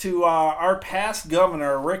aide to our past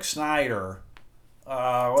governor, Rick Snyder.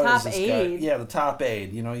 What Top is this aide? guy? Yeah, the top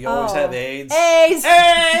aide. You know, you always Oh. have aides. Aids.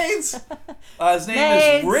 AIDS! His name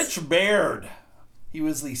Aids. is Rich Baird. He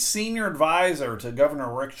was the senior advisor to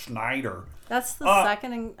Governor Rick Snyder. That's the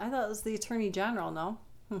second. I thought it was the attorney general. No.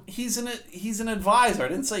 He's an advisor. I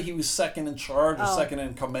didn't say he was second in charge or Oh. second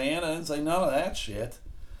in command. I didn't say none of that shit.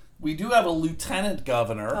 We do have a lieutenant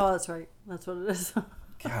governor. Oh, that's right. That's what it is.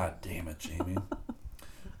 God damn it, Jamie.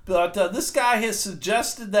 But this guy has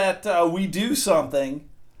suggested that we do something,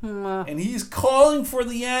 and he's calling for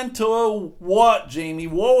the end to what, Jamie?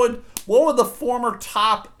 What would the former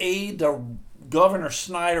top aide to Governor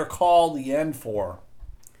Snyder call the end for?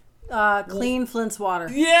 Clean Flint's water.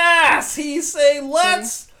 Yes, he's saying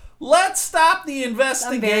let's stop the I'm very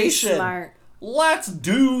investigation. smart. Let's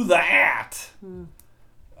do that.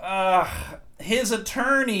 His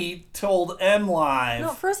attorney told MLive No,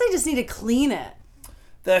 first they just need to clean it.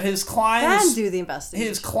 that his client Then is do the investigation.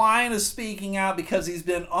 his client is speaking out because he's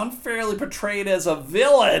been unfairly portrayed as a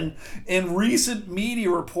villain in recent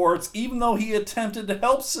media reports, even though he attempted to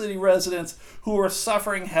help city residents who are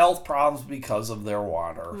suffering health problems because of their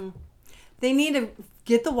water. They need to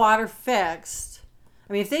get the water fixed.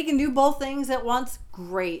 I mean, if they can do both things at once,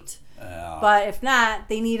 great. But if not,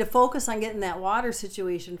 they need to focus on getting that water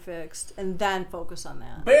situation fixed and then focus on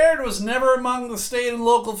that. Baird was never among the state and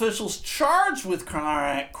local officials charged with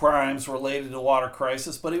crimes related to the water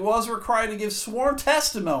crisis, but he was required to give sworn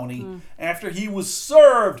testimony after he was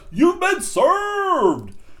served. You've been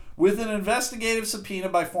served! With an investigative subpoena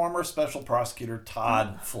by former special prosecutor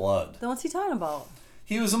Todd Flood. Then what's he talking about?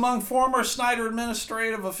 He was among former Snyder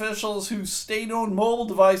administrative officials whose state-owned mobile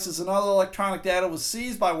devices and other electronic data was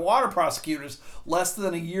seized by water prosecutors less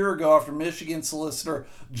than a year ago after Michigan Solicitor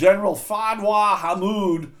General Fadwa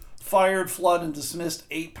Hammoud fired Flood and dismissed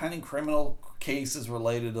 8 pending criminal cases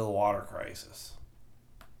related to the water crisis.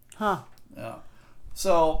 Huh. Yeah.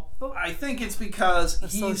 So I think it's because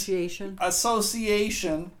Association.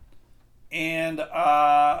 association, and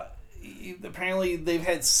apparently they've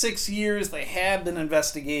had 6 years. They have been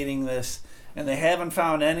investigating this, and they haven't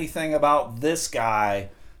found anything about this guy.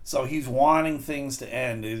 So he's wanting things to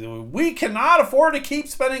end. We cannot afford to keep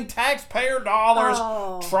spending taxpayer dollars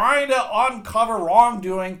trying to uncover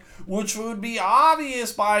wrongdoing, which would be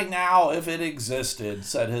obvious by now if it existed,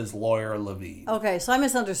 said his lawyer Levine. Okay, so I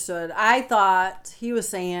misunderstood. I thought he was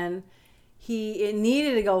saying it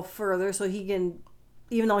needed to go further so he can,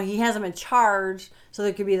 even though he hasn't been charged, so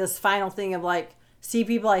there could be this final thing of like, see,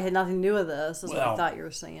 people, I had nothing to do with this, is what I thought you were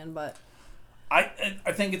saying. But I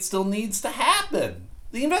think it still needs to happen.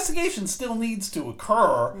 The investigation still needs to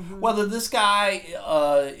occur, whether this guy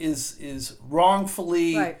is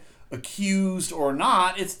wrongfully accused or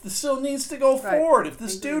not. It still needs to go forward. If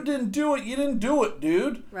this dude didn't do it, you didn't do it,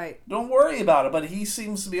 dude. Right. Don't worry about it. But he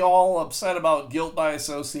seems to be all upset about guilt by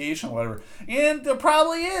association or whatever. And there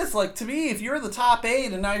probably is. Like, to me, if you're the top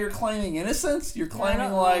aide and now you're claiming innocence, you're claiming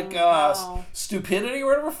stupidity or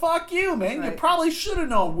whatever, fuck you, man. You probably should have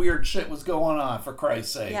known weird shit was going on, for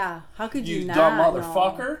Christ's sake. Yeah. How could you not dumb know?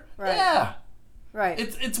 motherfucker. Right. Yeah. Right.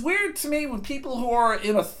 It's weird to me when people who are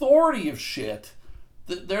in authority of shit,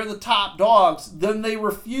 they're the top dogs, then they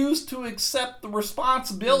refuse to accept the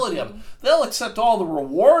responsibility of it. They'll accept all the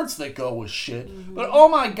rewards that go with shit, but oh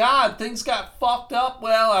my God, things got fucked up.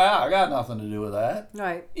 Well, I got nothing to do with that.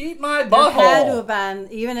 Right. Eat my There butthole. had to have been,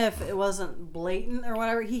 even if it wasn't blatant or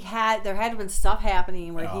whatever, there had to have been stuff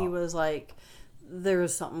happening where he was like,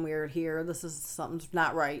 there's something weird here. Something's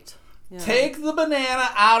not right. You know? Take the banana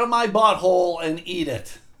out of my butthole and eat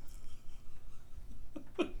it.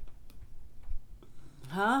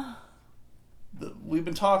 Huh? We've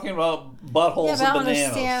been talking about buttholes Yeah, but I and don't bananas.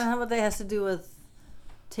 understand what that has to do with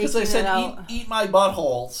Because taking I said it out. eat my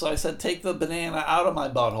butthole, so I said take the banana out of my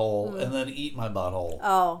butthole and then eat my butthole.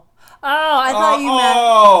 Oh, I thought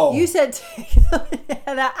you meant you said take the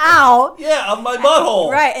banana out. Yeah, of my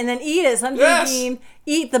butthole. Right, and then eat it. So I'm Yes. thinking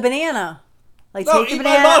eat the banana. Like No, take the eat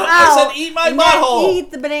my banana butthole. out. I said eat my and then butthole.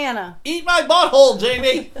 Eat the banana. Eat my butthole,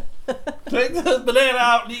 Jamie. Take the banana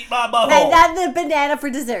out and eat my And butthole. then the banana for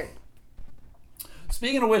dessert.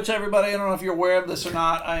 Speaking of which, everybody, I don't know if you're aware of this or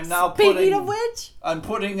not. I am now Speaking putting. of which, I'm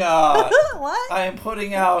putting. what? I am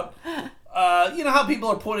putting out you know how people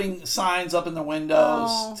are putting signs up in their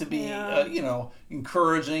windows to be, yeah. you know,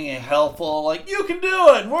 encouraging and helpful, like, you can do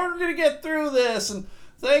it, and we're going to get through this, and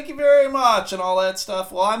thank you very much, and all that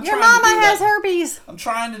stuff. Well, Your mama has herpes. I'm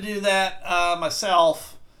trying to do that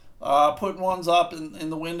myself, putting ones up in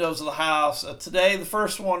the windows of the house. Today, the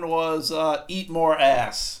first one was eat more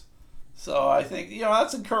ass. So I think, you know,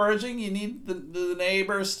 that's encouraging. You need the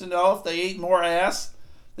neighbors to know if they eat more ass,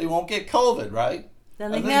 they won't get COVID, right?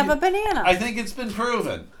 Then they can have a banana. I think it's been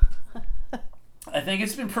proven.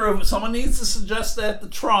 Someone needs to suggest that to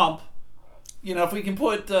Trump. You know, if we can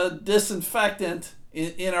put disinfectant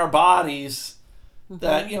in our bodies,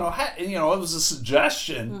 that, you know, it was a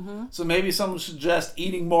suggestion. So maybe someone should suggest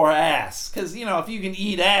eating more ass. Because, you know, if you can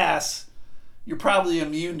eat ass, you're probably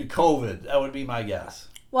immune to COVID. That would be my guess.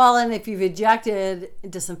 Well, and if you've ejected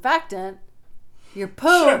disinfectant, your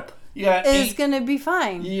poop is going to be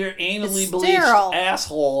fine. Your anally It's bleached sterile.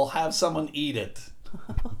 asshole, have someone eat it.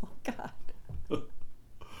 Oh,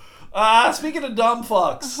 God. Speaking of dumb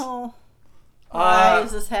fucks. Oh. Why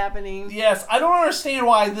is this happening? Yes, I don't understand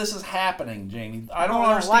why this is happening, Jamie. I don't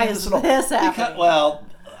understand why this is at all. this happening? Well,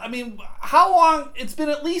 I mean, how long? It's been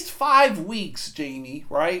at least 5 weeks, Jamie,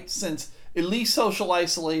 right? Since at least social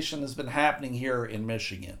isolation has been happening here in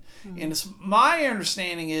Michigan. And my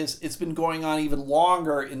understanding is it's been going on even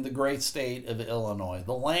longer in the great state of Illinois,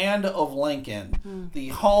 the land of Lincoln, the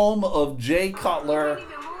home of Jay Cutler.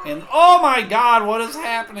 And oh my God, what is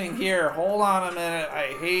happening here? Hold on a minute.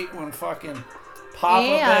 I hate when fucking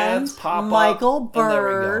pop-up ads pop Michael up. And there we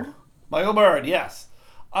Bird. go. Michael Bird, yes.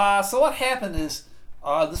 So what happened is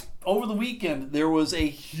over the weekend there was a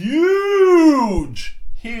huge,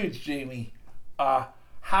 Jamie,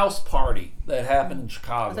 house party that happened in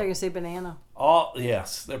Chicago. I thought you were going to say banana. Oh,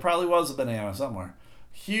 yes. There probably was a banana somewhere.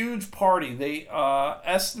 Huge party. They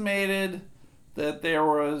estimated that there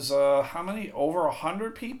was, how many? Over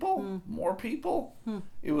 100 people? More people?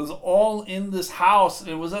 It was all in this house. And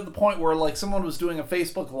it was at the point where, like, someone was doing a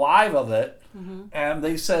Facebook Live of it. And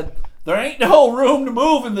they said, there ain't no room to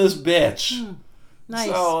move in this bitch. Nice.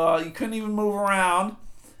 So you couldn't even move around.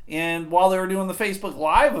 And while they were doing the Facebook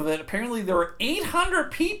Live of it, apparently there were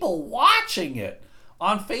 800 people watching it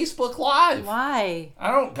on Facebook Live. Why?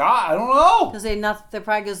 I don't know. Because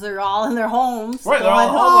they're all in their homes. Right, they're going,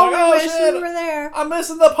 all home, like, oh, wish shit. we were there. I'm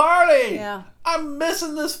missing the party. Yeah. I'm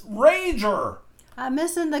missing this rager. I'm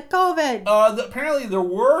missing the COVID. Apparently there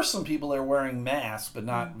were some people there wearing masks, but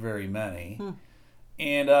not very many.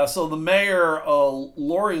 And so the mayor,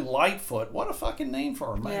 Lori Lightfoot, what a fucking name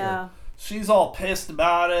for a mayor. Yeah. She's all pissed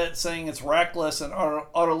about it, saying it's reckless and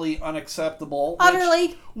utterly unacceptable.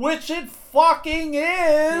 Utterly. Which it fucking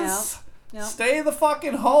is. Yeah. Stay the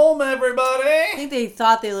fucking home, everybody. I think they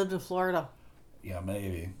thought they lived in Florida. Yeah,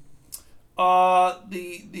 maybe. Where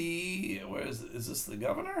is this the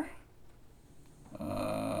governor?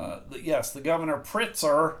 Yes, the governor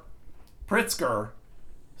Pritzker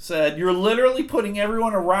said, you're literally putting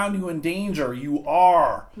everyone around you in danger. You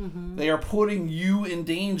are. They are putting you in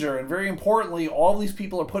danger. And very importantly, all these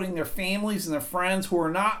people are putting their families and their friends who are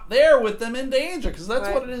not there with them in danger. Because that's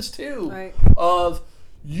what it is too. Right. Of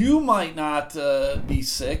you might not be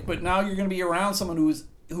sick, but now you're going to be around someone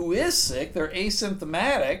who is sick. They're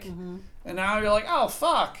asymptomatic. And now you're like, oh,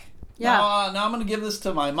 fuck. Yeah. Now I'm going to give this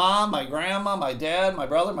to my mom, my grandma, my dad, my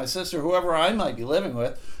brother, my sister, whoever I might be living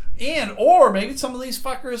with. Or maybe some of these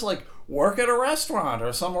fuckers like work at a restaurant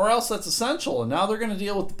or somewhere else that's essential, and now they're going to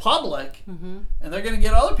deal with the public, and they're going to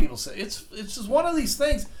get other people sick. It's just one of these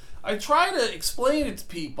things. I try to explain it to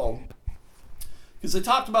people because they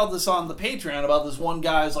talked about this on the Patreon about this one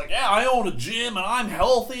guy's like, yeah, I own a gym and I'm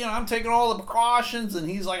healthy and I'm taking all the precautions, and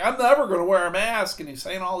he's like, I'm never going to wear a mask, and he's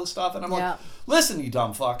saying all this stuff, and I'm like, listen, you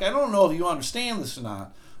dumb fuck, I don't know if you understand this or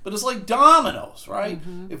not. But it's like dominoes, right?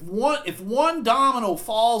 If one domino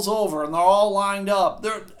falls over and they're all lined up,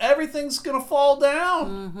 everything's gonna fall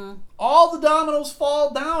down. All the dominoes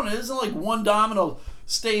fall down. It isn't like one domino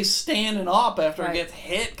stays standing up after it gets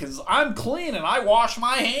hit. Because I'm clean and I wash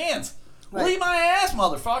my hands. Well, eat my ass,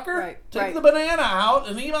 motherfucker. Take the banana out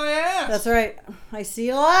and eat my ass. That's right. I see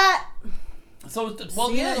a lot. So,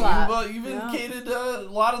 you've indicated a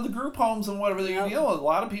lot of the group homes and whatever that you deal with. A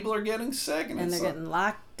lot of people are getting sick. And they're getting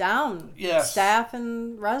locked down. Yes. Staff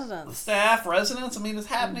and residents. Staff, residents. I mean, it's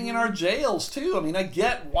happening in our jails, too. I mean, I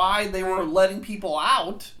get why they were letting people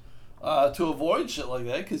out to avoid shit like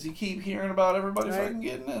that, because you keep hearing about everybody fucking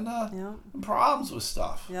getting in problems with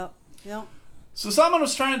stuff. Yep. So someone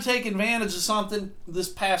was trying to take advantage of something this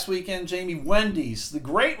past weekend, Jamie. Wendy's, the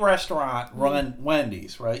great restaurant run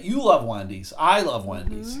Wendy's, right? You love Wendy's. I love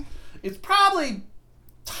Wendy's. It's probably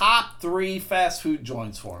top 3 fast food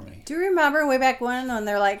joints for me. Do you remember way back when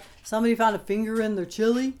they're like, somebody found a finger in their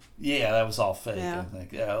chili? Yeah, that was all fake, Yeah. I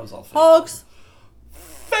think. Yeah, that was all fake. Hoax.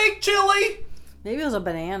 Fake chili! Maybe it was a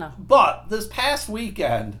banana. But this past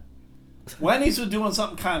weekend, Wendy's was doing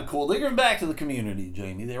something kind of cool. They're giving back to the community,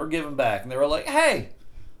 Jamie. They were giving back. And they were like, hey,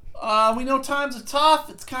 we know times are tough.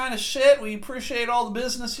 It's kind of shit. We appreciate all the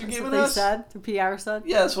business you're giving us. That's what they said? The PR said?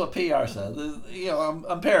 Yeah, that's what PR said. You know,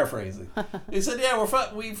 I'm paraphrasing. They said, yeah,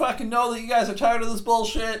 we fucking know that you guys are tired of this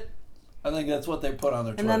bullshit. I think that's what they put on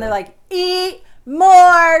their Twitter. And then they're like, eat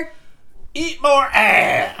more. Eat more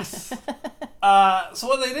ass. So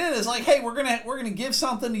what they did is like, hey, we're gonna give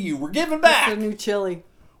something to you. We're giving back. That's the new chili.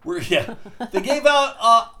 They gave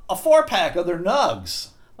out a 4-pack of their nugs.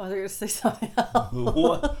 Oh, they're going to say something else.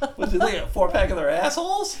 What did they get? A 4-pack of their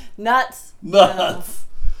assholes? Nuts. Nuts.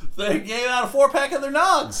 They gave out a 4-pack of their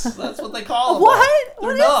nugs. That's what they call them. What?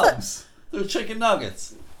 They're What nugs. They're chicken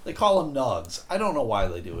nuggets. They call them nugs. I don't know why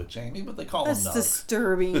they do it, Jamie, but they call them nugs. That's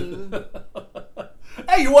disturbing.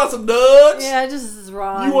 Hey, you want some nugs? Yeah, just is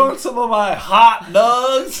wrong. You want some of my hot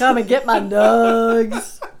nugs? Come and get my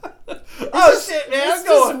nugs. Oh shit, man! It's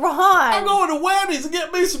just wrong. I'm going to Wendy's and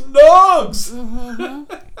get me some nugs.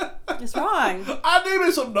 Mm-hmm. It's wrong. I need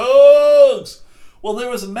me some nugs. Well, there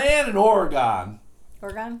was a man in Oregon.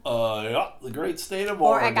 Oregon? Yeah, the great state of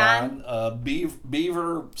Oregon.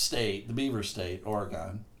 Beaver State, the Beaver State,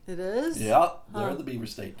 Oregon. It is? Yeah, they're the Beaver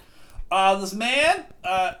State. This man,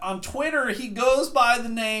 on Twitter, he goes by the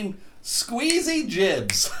name Squeezy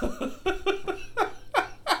Jibs.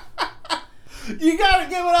 You gotta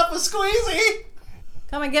give it up for Squeezy.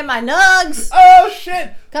 Come and get my nugs. Oh,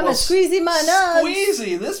 shit. Come and squeezy my nugs.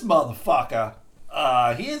 Squeezy, this motherfucker,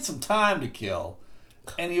 he had some time to kill.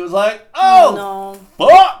 And he was like, oh, no.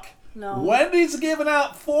 fuck. No. Wendy's giving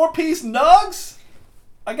out 4-piece nugs?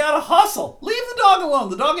 I gotta hustle. Leave the dog alone.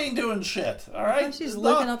 The dog ain't doing shit. All right? She's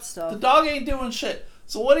looking up stuff. The dog ain't doing shit.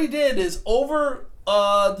 So what he did is over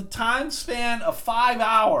the time span of 5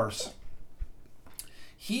 hours,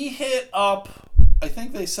 he hit up, I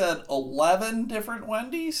think they said 11 different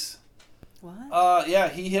Wendy's. What? Yeah,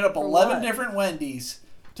 he hit up For 11 what? different Wendy's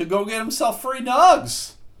to go get himself free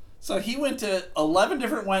nugs. So he went to 11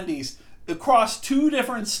 different Wendy's across 2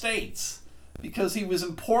 different states because he was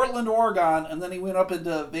in Portland, Oregon, and then he went up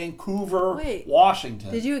into Vancouver, Wait,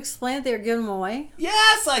 Washington. Did you explain that they were giving them away?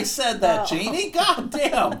 Yes, I said that, Janie. God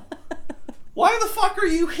damn. Why the fuck are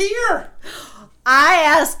you here? I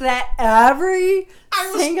ask that every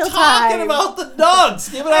single time. I was talking about the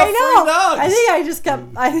nugs. Giving out free nugs. I think I just kept.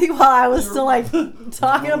 I think while I was still like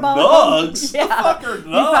talking about nugs. Yeah, the fuck are nugs?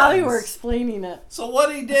 You probably were explaining it. So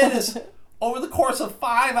what he did is, over the course of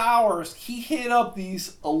 5 hours, he hit up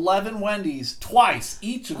these 11 Wendy's twice,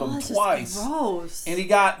 each of them That's twice, just gross. and he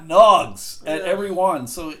got nugs at every one.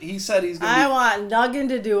 So he said he's gonna. I want nothing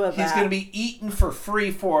to do with that. He's gonna be eating for free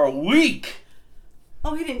for a week.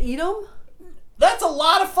 Oh, he didn't eat them? That's a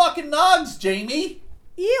lot of fucking nugs, Jamie.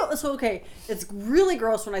 Ew. So, okay, it's really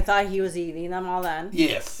gross when I thought he was eating them all then.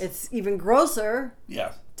 Yes. It's even grosser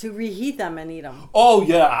Yeah. to reheat them and eat them. Oh,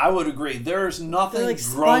 yeah, I would agree. There's nothing Like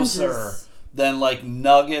grosser sponges. than, like,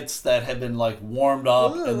 nuggets that have been, like, warmed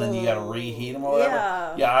up and then you gotta reheat them or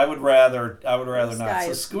whatever. Yeah. I would rather This not. guy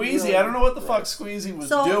So is Squeezy, really I don't know what the fuck Squeezy was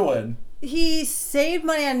doing. He saved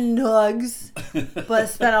money on nugs, but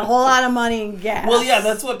spent a whole lot of money in gas. Well, yeah,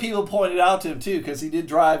 that's what people pointed out to him too, because he did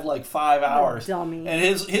drive like 5 hours. Dummy. And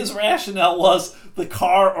his rationale was the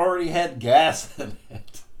car already had gas in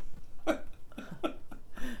it.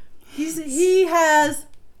 He has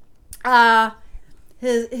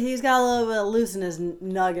he's got a little bit of loose in his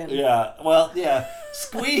nuggin. Yeah, well, yeah,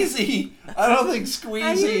 Squeezy. I don't think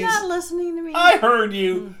Are you Squeezy's. not listening to me? I heard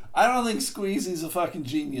you. I don't think Squeezy's a fucking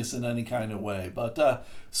genius in any kind of way, but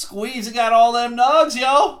Squeezy got all them nugs,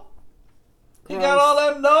 yo. He got all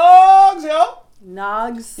them nugs, yo.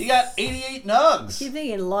 Nugs. He got 88 nugs. Keep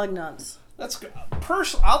thinking lug nuts. That's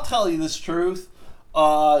I'll tell you this truth.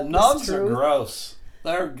 Nugs are truth? gross.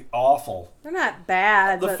 They're awful. They're not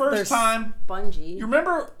bad. The but first they're time, spongy. you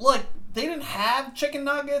remember, like they didn't have chicken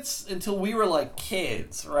nuggets until we were like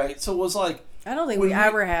kids, right? So it was like I don't think when we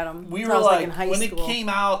ever had them. we I were was like in high when school. it came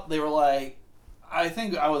out, they were like, I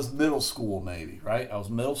think I was middle school, maybe, right? I was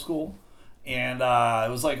middle school. And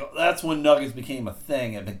it was like, that's when nuggets became a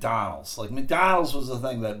thing at McDonald's. Like, McDonald's was the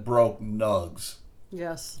thing that broke nugs.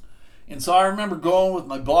 Yes. And so I remember going with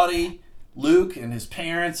my buddy, Luke, and his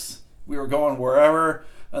parents. We were going wherever.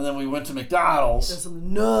 And then we went to McDonald's. There's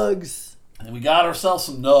some nugs. And we got ourselves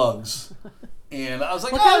some nugs. And I was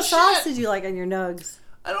like, What oh, kind of shit. sauce did you like on your nugs?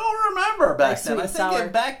 I don't remember back Like then. sweet I and think sour.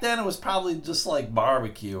 back then it was probably just like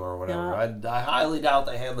barbecue or whatever. I highly doubt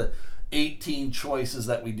they had the 18 choices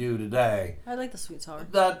that we do today. I like the sweet sour.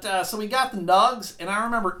 But so we got the nugs, and I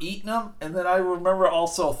remember eating them, and then I remember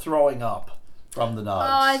also throwing up from the nugs.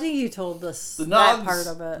 Oh, I think you told us the nugs, that part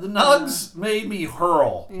of it. The nugs made me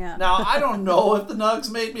hurl. Yeah. Now I don't know if the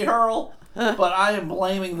nugs made me hurl, but I am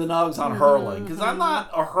blaming the nugs on hurling because I'm not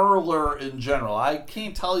a hurler in general. I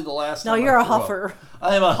can't tell you the last No, time. you're I a threw up. huffer.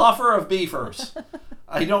 I am a huffer of beefers.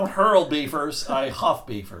 I don't hurl beefers. I huff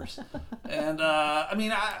beefers. And I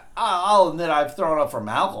mean, I'll admit I've thrown up from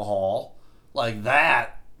alcohol like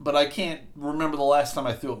that, but I can't remember the last time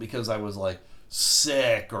I threw up because I was like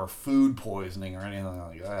sick or food poisoning or anything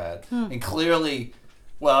like that. And clearly,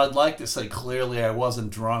 well, I'd like to say clearly I wasn't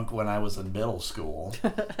drunk when I was in middle school.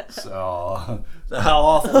 So how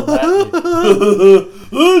awful would that be?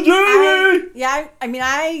 Oh, Jamie! I mean,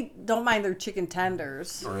 I don't mind their chicken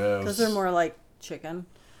tenders because they're more like chicken.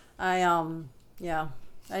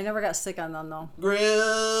 I never got sick on them though.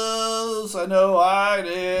 Grills, I know I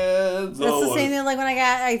did. That's the same thing like when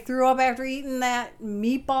I threw up after eating that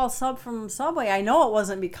meatball sub from Subway. I know it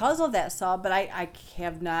wasn't because of that sub, but I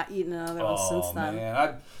have not eaten another one since then.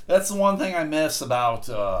 Man. That's the one thing I miss about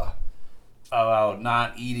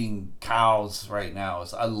not eating cows right now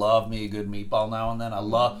is I love me a good meatball now and then. I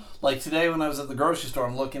love, like today when I was at the grocery store,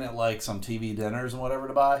 I'm looking at like some TV dinners and whatever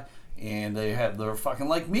to buy. And they're fucking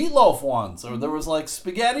like meatloaf ones. Or there was like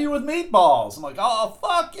spaghetti with meatballs. I'm like, oh,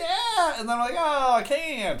 fuck yeah. And then I'm like, oh, I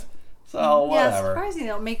can't. So, whatever. Yeah, it's surprising they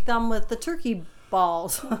don't make them with the turkey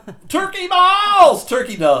balls. Turkey balls!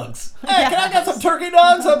 Turkey nugs. Hey, can I get some turkey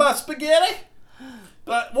nugs on my spaghetti?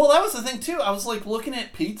 But, well, that was the thing, too. I was like looking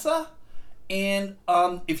at pizza. And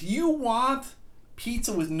if you want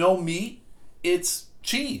pizza with no meat, it's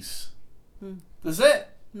cheese. That's it.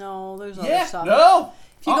 No, there's other stuff. No.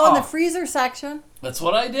 If you go in the freezer section, that's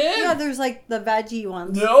what I did. Yeah, there's like the veggie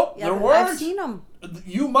ones. Nope, yeah, there weren't. I've seen them.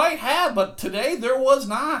 You might have, but today there was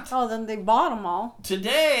not. Oh, then they bought them all.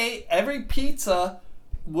 Today, every pizza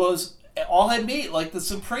all had meat, like the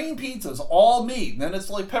Supreme pizzas, all meat. And then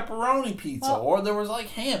it's like pepperoni pizza, or there was like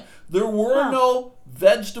ham. There were no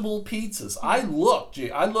vegetable pizzas. I looked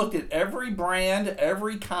at every brand,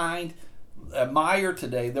 every kind. At Meijer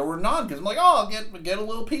today, there were none because I'm like, oh, I'll get a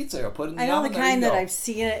little pizza. I'll put it in the oven. I know the kind that I've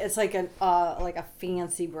seen. It's like a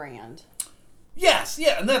fancy brand. Yes,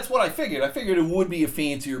 yeah, and that's what I figured. I figured it would be a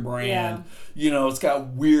fancier brand. Yeah. You know, it's got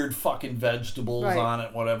weird fucking vegetables on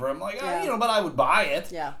it, whatever. I'm like, but I would buy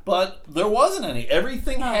it. Yeah. But there wasn't any.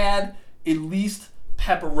 Everything had at least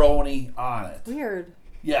pepperoni on it. Weird.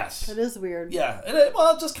 Yes. It is weird. Yeah, and it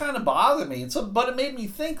just kind of bothered me. And so, but it made me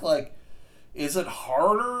think, like, is it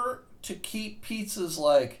harder to keep pizzas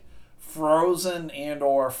like frozen and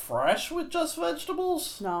or fresh with just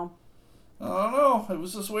vegetables? No. I don't know. It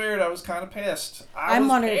was just weird. I was kind of pissed. I'm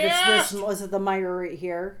wondering if it's this. Was it the Meijer right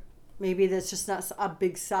here? Maybe that's just not a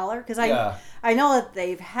big seller because I know that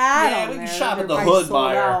they've had them. We there. can shop at the They're Hood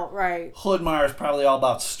sold Meijer. out, right? Hood Meier's probably all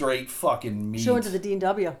about straight fucking meat. She went to the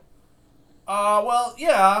D&W. Well,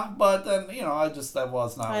 yeah, but then that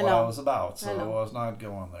was not what I was about, so I was not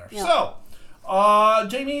going there. Yeah. So.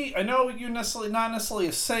 Jamie, I know you're not necessarily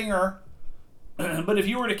a singer, but if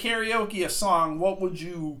you were to karaoke a song, what song would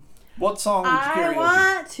you karaoke? I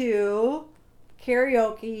want to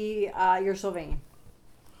karaoke You're So Vain.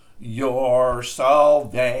 You're So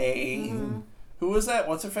Vain. Mm-hmm. Who is that?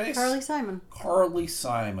 What's her face? Carly Simon. Carly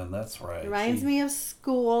Simon, that's right. Reminds me of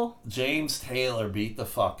school. James Taylor beat the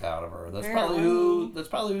fuck out of her. That's probably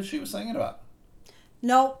who she was singing about.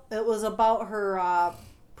 Nope, it was about her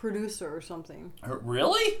producer or something.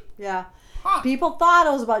 Really? Yeah. Huh. People thought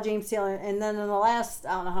it was about James Taylor, and then in the last,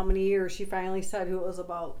 I don't know how many years, she finally said who it was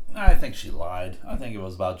about. I think she lied. I think it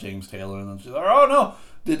was about James Taylor, and then she's like, oh no,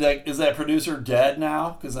 is that producer dead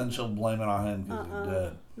now? Because then she'll blame it on him because he's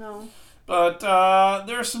dead. No. But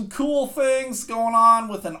there's some cool things going on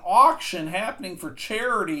with an auction happening for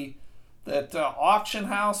charity. That auction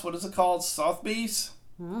house, what is it called? Sotheby's?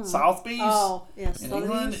 Sotheby's? Oh, yes. In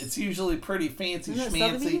England, it's usually pretty fancy Isn't it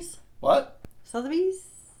schmancy. Sotheby's? What? Sotheby's?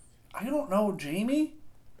 I don't know, Jamie.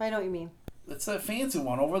 I know what you mean. It's that fancy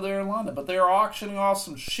one over there in London. But they're auctioning off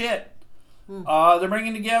some shit. They're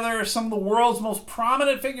bringing together some of the world's most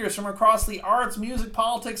prominent figures from across the arts, music,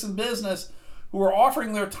 politics, and business who are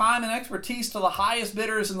offering their time and expertise to the highest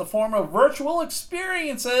bidders in the form of virtual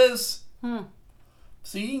experiences.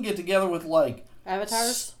 So you can get together with, like...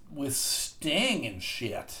 Avatars? With Sting and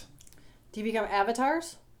shit. Do you become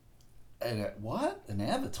avatars? What? An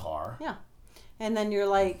avatar? Yeah. And then you're,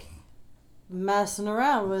 like, messing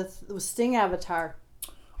around with Sting avatar.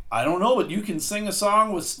 I don't know, but you can sing a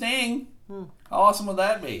song with Sting. How awesome would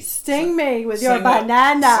that be? Sting me with your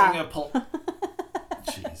banana.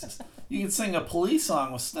 Jesus. You could sing a police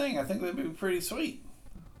song with Sting. I think that'd be pretty sweet.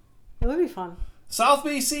 It would be fun. South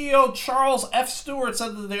Bay CEO Charles F. Stewart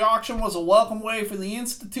said that the auction was a welcome way for the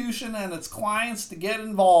institution and its clients to get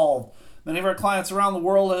involved. Many of our clients around the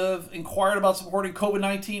world have inquired about supporting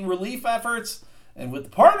COVID-19 relief efforts, and with the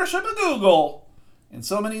partnership of Google, and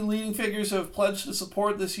so many leading figures who have pledged to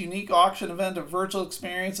support this unique auction event of virtual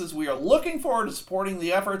experiences, we are looking forward to supporting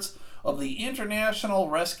the efforts of the International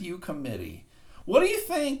Rescue Committee. What do you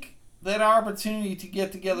think that opportunity to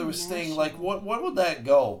get together with Sting, like what would that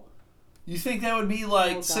go? You think that would be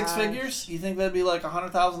like six figures? You think that'd be like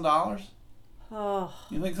 $100,000? Oh,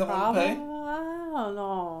 you think someone would pay? I don't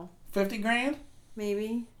know. 50 grand?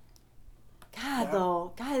 Maybe. God,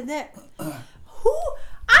 though. God, that... Who...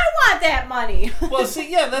 I want that money. Well, see,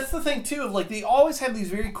 yeah, that's the thing, too. Of like, they always have these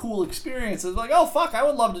very cool experiences. Like, oh, fuck, I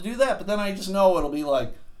would love to do that. But then I just know it'll be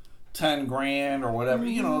like 10 grand or whatever.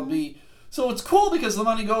 You know, it'll be... So it's cool because the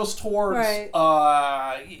money goes towards,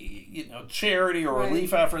 charity or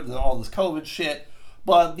relief effort, all this COVID shit.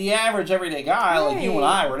 But the average everyday guy, like you and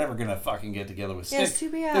I, we're never going to fucking get together with Sting. Yeah, it's too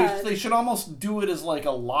bad. They should almost do it as like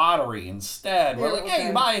a lottery instead. Where like, hey,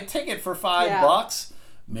 you buy a ticket for $5,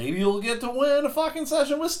 maybe you'll get to win a fucking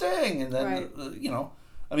session with Sting. And then,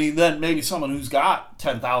 then maybe someone who's got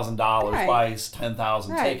 $10,000 buys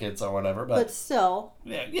 10,000 tickets or whatever. But still.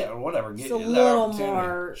 Yeah, whatever. It's a little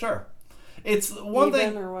more... Sure. It's one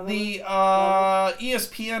thing, the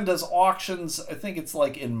ESPN does auctions, I think it's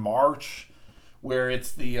like in March, where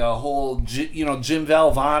it's the whole, Jim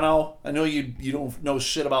Valvano. I know you don't know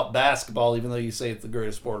shit about basketball, even though you say it's the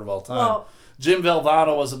greatest sport of all time. Well, Jim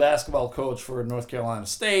Valvano was a basketball coach for North Carolina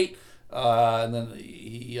State, and then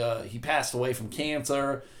he passed away from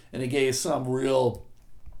cancer, and he gave some real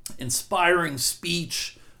inspiring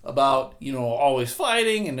speech about, always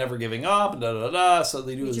fighting and never giving up, and da-da-da-da, so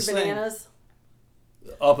they do this thing. Bananas?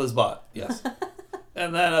 Up his butt, yes.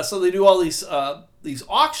 And then, so they do all these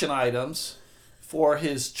auction items for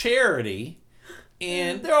his charity,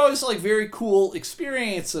 and they're always like very cool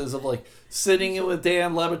experiences of like sitting in with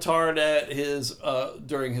Dan Le Batard at his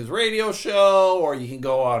during his radio show, or you can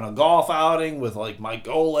go on a golf outing with like Mike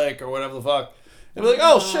Golick or whatever the fuck, and be like,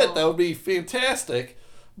 oh shit, that would be fantastic,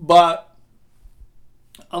 but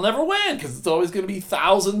I'll never win because it's always going to be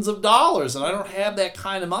thousands of dollars, and I don't have that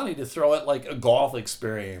kind of money to throw at like a golf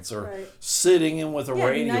experience or sitting in with a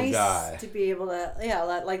radio guy. To be able to,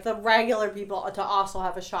 let like the regular people to also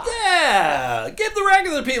have a shot. Yeah, give the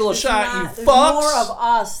regular people a shot, you fucks. There's more of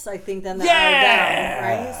us, I think, than there are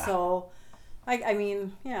them, right? So, I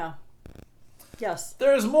mean, yeah. Yes.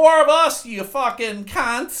 There's more of us, you fucking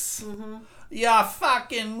cunts. Mm-hmm. Yeah,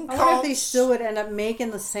 fucking I wonder if they still would end up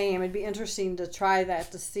making the same. It'd be interesting to try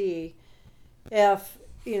that to see if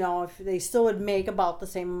they still would make about the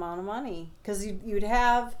same amount of money. Because you'd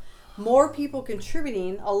have more people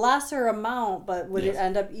contributing, a lesser amount, but would it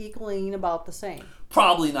end up equaling about the same?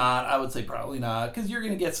 Probably not. I would say probably not. Because you're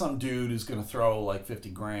going to get some dude who's going to throw like 50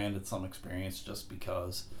 grand at some experience just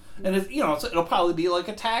because. And it'll probably be like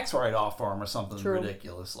a tax write-off for him or something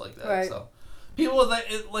ridiculous like that. Right. So. People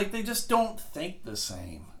they just don't think the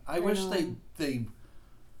same. I wish they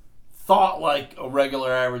thought like a regular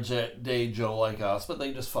average day Joe like us, but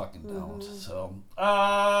they just fucking don't. So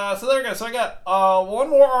there we go. So I got one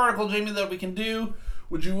more article, Jamie, that we can do.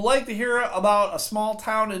 Would you like to hear about a small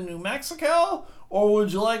town in New Mexico, or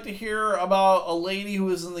would you like to hear about a lady who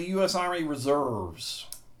is in the U.S. Army Reserves?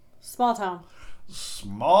 Small town.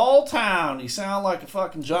 Small town. You sound like a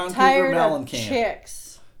fucking John Cougar Mellencamp. Chicks.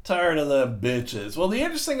 Tired of them bitches. Well, the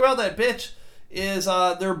interesting about that bitch is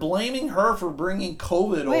they're blaming her for bringing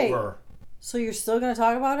COVID over. So you're still going to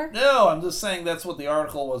talk about her? No, I'm just saying that's what the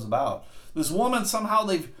article was about. This woman, somehow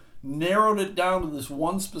they've narrowed it down to this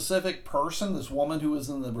one specific person, this woman who is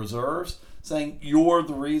in the reserves, saying, you're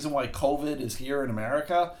the reason why COVID is here in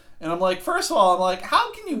America. And I'm like, first of all,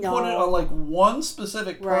 how can you put it on like one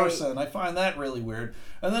specific person? I find that really weird.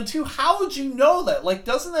 And then two, how would you know that? Like,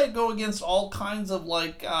 doesn't that go against all kinds of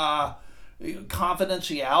like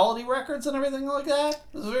confidentiality records and everything like that?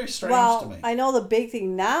 This is very strange to me. I know the big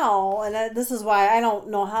thing now, and this is why I don't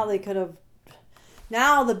know how they could have.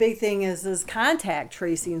 Now the big thing is contact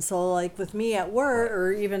tracing. So like with me at work,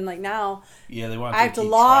 or even like now, they want I have to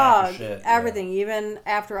log everything, even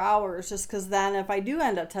after hours, just because then if I do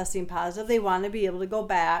end up testing positive, they want to be able to go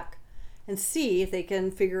back and see if they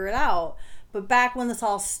can figure it out. But back when this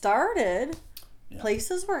all started,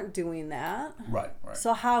 places weren't doing that. Right.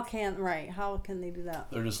 So how can they do that?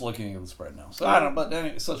 They're just looking at the spread now. So I don't know, but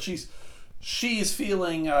anyway, so she's she's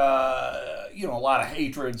feeling, a lot of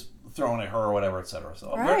hatred thrown at her or whatever, etc.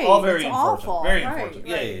 So Right. all very It's unfortunate. awful. Very Right,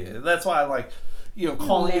 unfortunate. right. Yeah. That's why I like,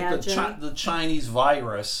 calling it Imagine. the Chinese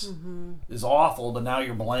virus is awful, but now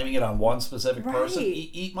you're blaming it on one specific person. Right.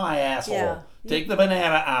 Eat my asshole. Yeah. Take the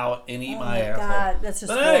banana out and eat Oh my my asshole. God, that's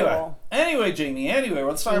just But anyway, Jamie,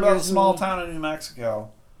 let's talk about the small town in New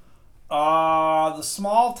Mexico. The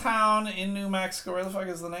small town in New Mexico, where the fuck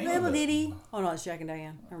is the name Little of it? Diddy. Oh no, it's Jack and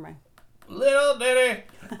Diane. Never mind. Little ditty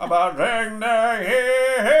about Jack and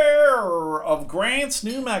Diane of Grants,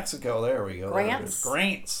 New Mexico. There we go. Grants?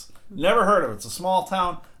 Grants. Never heard of it. It's a small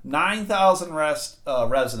town. 9,000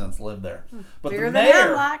 residents live there. But Bigger than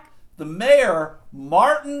Hemlock. the mayor,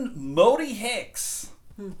 Martin Modi Hicks,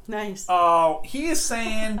 Nice. he is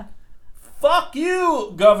saying, fuck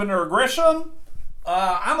you, Governor Grisham.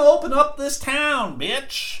 I'm gonna open up this town,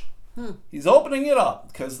 bitch. He's opening it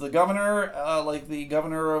up because the governor, the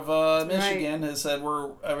governor of Michigan, has said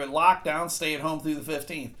we're locked down, stay at home through the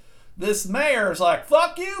 15th. This mayor is like,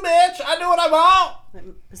 fuck you, bitch. I do what I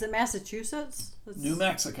want. Is it Massachusetts? New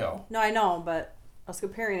Mexico. No, I know, but I was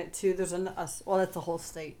comparing it to that's the whole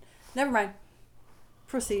state. Never mind.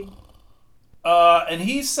 Proceed. And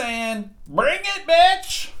he's saying, bring it,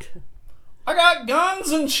 bitch. I got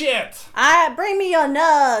guns and shit. Bring me your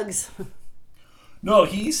nugs. No,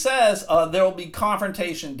 he says there will be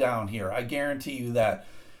confrontation down here. I guarantee you that.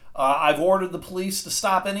 I've ordered the police to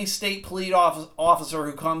stop any state police officer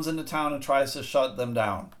who comes into town and tries to shut them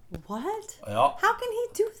down. What? Well, How can he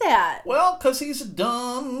do that? well, because he's a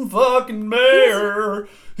dumb fucking mayor.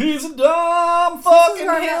 He's a dumb fucking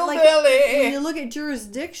When hillbilly. you look at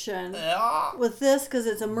jurisdiction Yeah. with this, because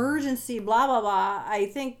it's emergency, blah blah blah. I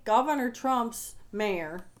think Governor Trump's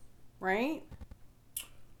mayor, right?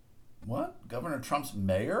 What? Governor Trump's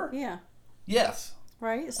mayor? Yeah, Yes.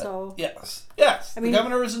 right. So Yes. I mean- the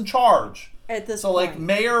governor is in charge. at this So, point, like,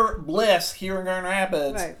 Mayor Bliss here in Grand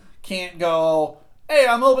Rapids Right. can't go, hey,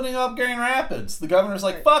 I'm opening up Grand Rapids. The governor's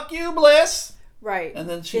like, fuck you, Bliss. right, And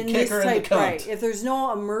then she'd in kick this her in the type, cunt. right. If there's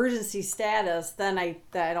no emergency status, then I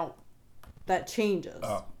don't. That changes.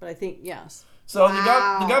 Oh. But I think yes. So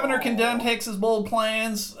the governor condemned Hicks's bold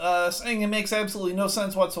plans, saying it makes absolutely no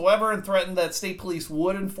sense whatsoever, and threatened that state police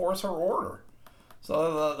would enforce her order.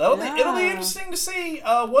 So it'll be interesting to see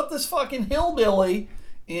what this fucking hillbilly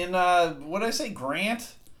in what did I say,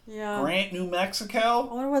 Grant, New I Mexico.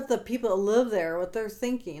 wonder what the people that live there, what they're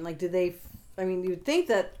thinking. Like, do they? I mean, you'd think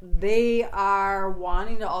that they are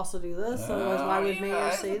wanting to also do this. Otherwise, why would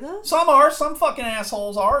mayors say this? Some fucking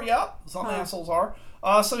assholes are. Yep, some assholes are.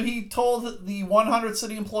 So he told the 100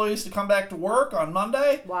 city employees to come back to work on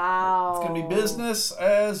Monday. Wow. It's gonna be business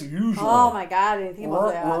as usual. Oh my God, I didn't think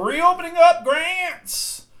about that. We're reopening up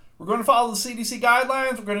grants. We're going to follow the CDC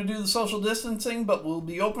guidelines. We're going to do the social distancing, but we'll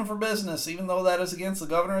be open for business, even though that is against the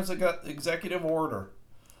governor's executive order.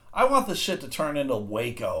 I want this shit to turn into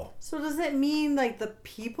Waco. So does that mean like the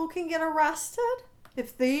people can get arrested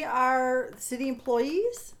if they are city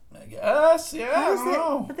employees? I guess, yeah, I How is don't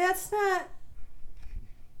know. But that's not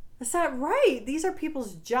right. These are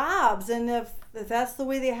people's jobs, and if that's the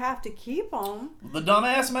way they have to keep them. The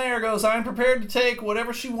dumbass mayor goes, I'm prepared to take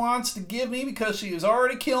whatever she wants to give me because she is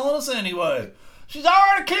already killing us anyway. She's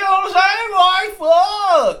already killing us anyway,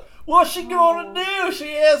 fuck! What's she going to do?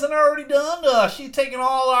 She hasn't already done to us. She's taking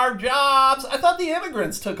all our jobs. I thought the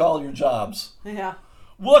immigrants took all your jobs. Yeah.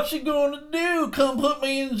 What's she going to do? Come put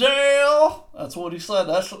me in jail? That's what he said.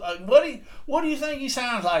 That's what do you think he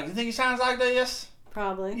sounds like? You think he sounds like this?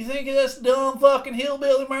 Probably. You think this dumb fucking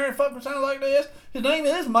hillbilly mayor fucking sounds like this? His name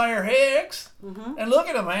is Mayor Hicks. Mm-hmm. And look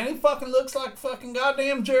at him, man. He fucking looks like fucking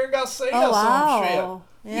goddamn Jerry Garcia Oh, or wow. some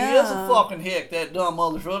shit. Yeah. He is a fucking hick, that dumb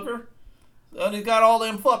motherfucker. And he's got all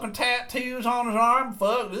them fucking tattoos on his arm.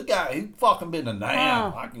 Fuck, this guy, he fucking been a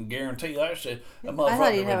man. Oh. I can guarantee that shit. That I motherfucker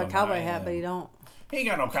thought he'd been have a cowboy man. hat, but he don't. He ain't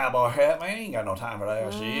got no cowboy hat, man. He ain't got no time for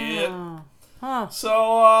that shit. Oh. Huh. So,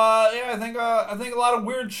 yeah, I think a lot of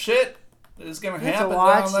weird shit is gonna have to happen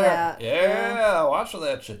watch down there. that. Yeah, watch for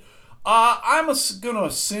that shit. I'm gonna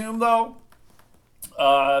assume though,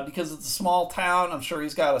 because it's a small town, I'm sure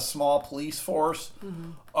he's got a small police force.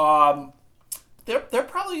 Mm-hmm. They're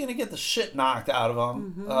probably gonna get the shit knocked out of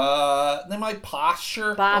them. They might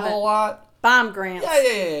posture Bomb a whole it. lot. Bomb grants.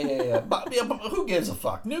 Yeah. But who gives a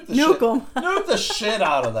fuck? Nuke the Nuke shit. 'em. Nuke the shit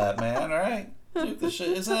out of that, man. All right. Nuke the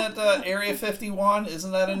shit. Isn't that Area 51?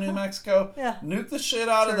 Isn't that in New Mexico? Yeah. Nuke the shit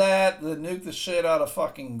out of that. Then nuke the shit out of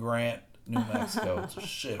fucking Grant, New Mexico. It's a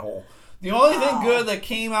shithole. The only thing good that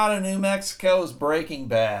came out of New Mexico is Breaking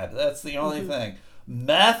Bad. That's the only thing.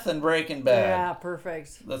 Meth and Breaking Bad. Yeah,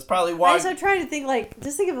 perfect. That's probably I why. was trying to think, like,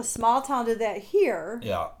 just think if a small town did that here,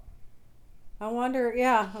 Yeah. I wonder,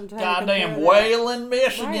 yeah. I'm trying Goddamn to Wayland,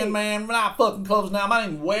 Michigan, Right. man. We're not fucking close now. My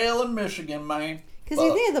name's Wayland, Michigan, man. Because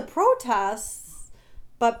you think of the protests,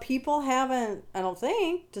 but people haven't, I don't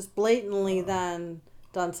think, just blatantly then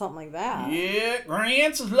done something like that. Yeah,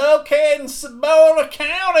 Grants is located in Sabona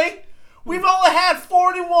County. We've only had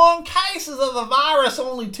 41 cases of the virus,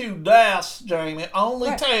 only 2 deaths, Jamie. Only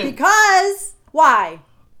Right. 2. Because, why?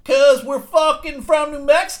 Because we're fucking from New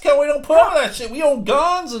Mexico. We don't put up with that shit. We own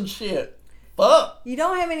guns and shit. Fuck. You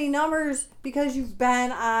don't have any numbers because you've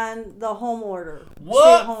been on the home order. What?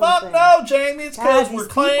 stay-at-home Fuck thing. no, Jamie. It's because God, we're these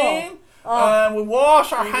people. clean. Oh. We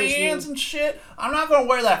wash our Angers hands me. and shit. I'm not going to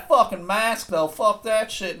wear that fucking mask, though. Fuck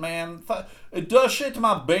that shit, man. It does shit to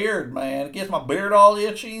my beard, man. It gets my beard all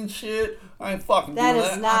itchy and shit. I ain't fucking That doing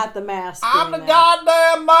is that. not the mask. I'm the doing that.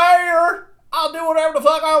 goddamn mayor. I'll do whatever the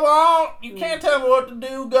fuck I want. You can't tell me what to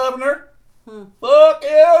do, Governor. Fuck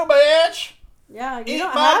you, bitch. Yeah, you Eat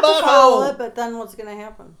don't my have to follow butthole. it, but then what's going to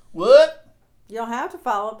happen? What? You don't have to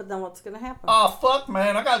follow it, but then what's going to happen? Oh, fuck,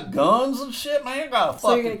 man. I got guns and shit, man. I got a fucking...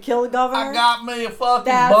 So you're going to kill the governor? I got me a fucking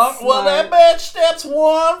That's bunk. Well, that smart. bitch steps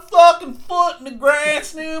one fucking foot in the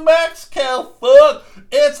grass, New Mexico. Fuck.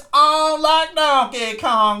 It's on like Donkey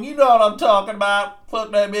Kong. You know what I'm talking about.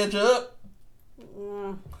 Fuck that bitch up.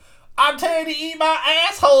 I'm telling you to eat my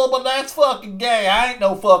asshole, but that's fucking gay. I ain't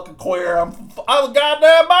no fucking queer. I'm a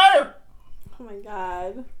goddamn mayor. Oh my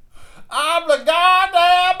God. I'm the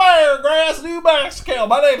goddamn mayor, Grass, New Mexico.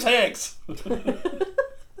 My name's Hicks.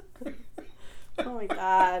 Oh my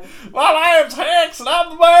God. My name's Hicks, and I'm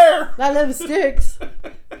the mayor. That lipsticks.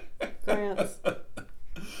 Grants.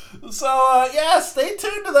 So, yeah, stay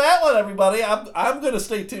tuned to that one, everybody. I'm going to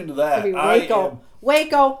stay tuned to that. Maybe Waco.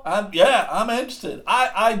 Waco. I'm interested.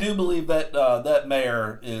 I do believe that that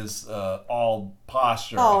mayor is all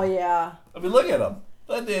posture. Oh, yeah. I mean, look at him.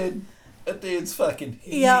 That dude's fucking...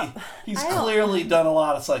 Yeah. He's I don't- clearly done a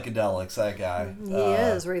lot of psychedelics, that guy. He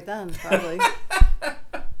is right then, probably.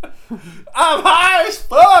 I'm high as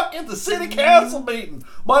fuck at the city council meeting.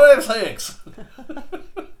 My name's Hicks.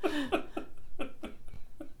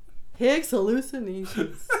 Hicks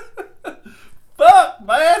hallucinations. Fuck,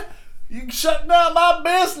 man. You shutting down my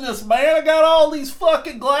business, man. I got all these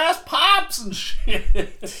fucking glass pipes and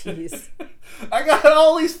shit. Jeez. I got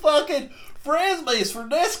all these fucking frisbees for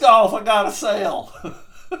disc golf I gotta sell.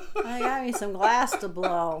 I got me some glass to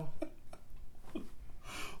blow.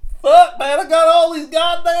 Fuck, man. I got all these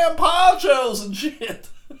goddamn ponchos and shit.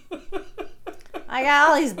 I got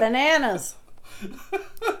all these bananas.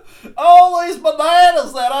 All these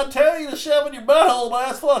bananas that I tell you to shove in your butthole, but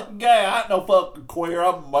that's fucking gay. I ain't no fucking queer.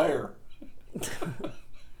 I'm a mayor.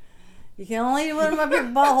 You can only put them up your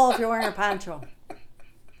butthole if you're wearing a poncho.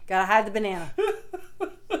 Gotta hide the banana.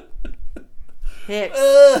 Hicks.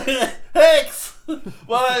 Hicks.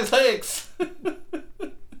 My name's Hicks.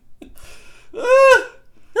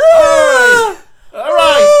 All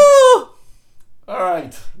right. All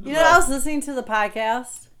right. You know, I was listening to the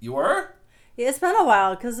podcast. You were? Yeah, it's been a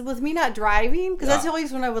while because with me not driving, because that's Yeah. the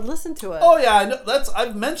only when I would listen to it. Oh yeah, I know.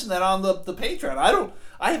 I've mentioned that on the Patreon.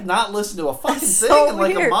 I have not listened to a fucking It's thing so in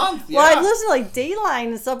like weird. a month. Yeah. Well, I've listened to like Dateline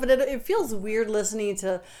and stuff, but it feels weird listening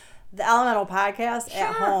to the Elemental podcast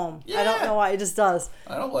at Sure. home. I don't Yeah. know why, it just does.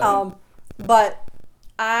 I don't blame you. But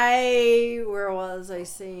where was I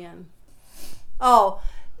saying? Oh,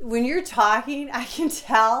 when you're talking, I can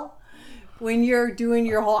tell when you're doing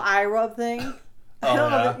your whole eye rub thing. I Oh,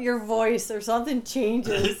 don't yeah? know, your voice or something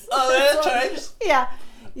changes. Oh, that changes. Yeah.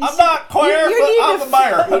 You I'm not queer, you but need I'm to the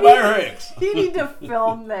mayor. fi- The mayor Hicks. You need to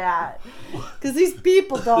film that. Because these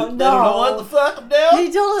people don't They know. don't know what the fuck I'm doing.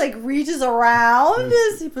 He totally like reaches around,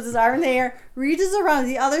 he puts his arm in the air, reaches around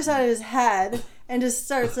the other side of his head, and just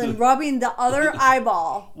starts then rubbing the other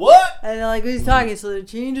eyeball. What? And then like he's talking, so it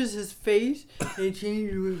changes his face, and it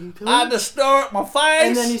changes his I tone, distort my face.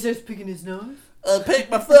 and then he starts picking his nose. Pick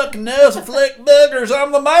my fucking nose and flick boogers.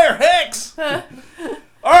 I'm the mayor Hicks.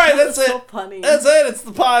 All right, that's it. So funny. That's it. It's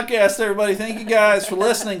the podcast, everybody. Thank you guys for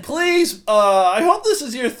listening. Please, I hope this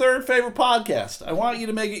is your third favorite podcast. I want you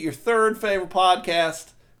to make it your third favorite podcast.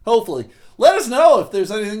 Hopefully. Let us know if there's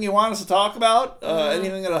anything you want us to talk about,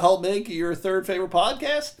 anything that'll help make your third favorite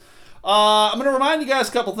podcast. I'm going to remind you guys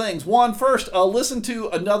a couple things. One, first, listen to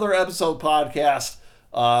another episode podcast.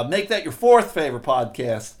 Make that your fourth favorite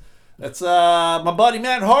podcast. That's my buddy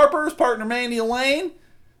Matt Harper's partner Mandy Elaine.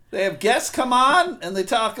 They have guests come on, and they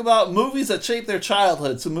talk about movies that shaped their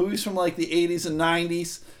childhood. So movies from like the 80s and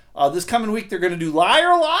 90s. This coming week, they're going to do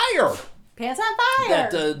Liar, Liar. Pants on fire.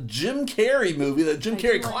 That Jim Carrey movie, that Jim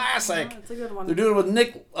Carrey classic. Yeah, it's a good one. They're doing it with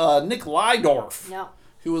Nick Lydorf. Yeah.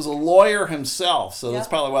 who was a lawyer himself. So that's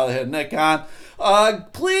probably why they had Nick on.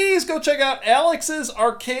 Please go check out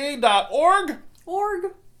alexsarcade.org.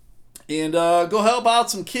 And go help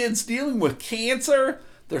out some kids dealing with cancer.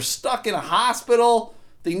 They're stuck in a hospital.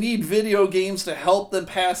 They need video games to help them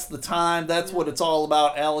pass the time. That's what it's all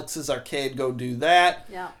about. Alex's Arcade, go do that.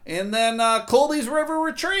 Yeah. And then Colby's River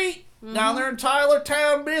Retreat down there in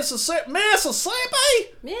Tylertown, Mississippi. Mississippi?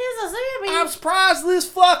 I'm surprised this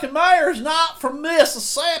fucking mayor's not from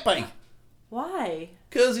Mississippi. Why?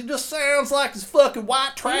 Because he just sounds like his fucking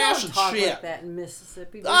white trash and talk shit. like that in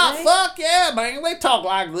Mississippi, do they? Fuck yeah, man. They talk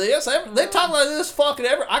like this. They talk like this fucking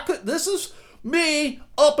This is me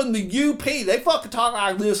up in the UP. They fucking talk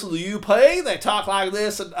like this in the UP. They talk like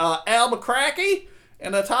this in Albuquerque.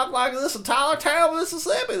 And they talk like this in Tylertown,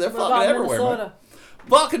 Mississippi. They're fucking everywhere, man.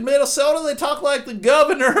 Fucking Minnesota, they talk like the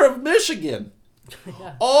governor of Michigan.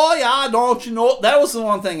 Yeah. Oh, yeah, don't you know? That was the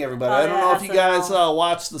one thing, everybody. I don't know if you guys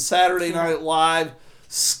watched the Saturday Night Live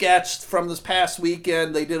sketch from this past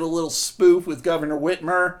weekend. They did a little spoof with Governor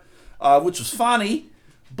Whitmer, which was funny.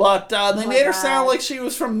 But they made her sound like she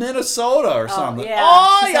was from Minnesota or something. Yeah.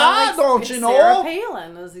 Oh, yeah, don't you know? Sarah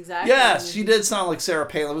Palin was exactly. Yes, she did sound like Sarah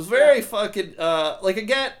Palin. It was very fucking, like, I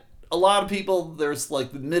get a lot of people, there's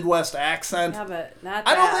like the Midwest accent. Yeah, but not that.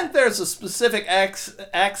 I don't think there's a specific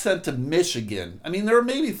accent to Michigan. I mean, there are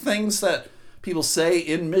maybe things that people say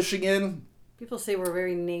in Michigan. People say we're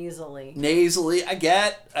very nasally. Nasally, I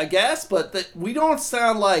guess, but we don't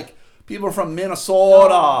sound like people from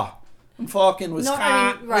Minnesota. Fucking Wisconsin. No,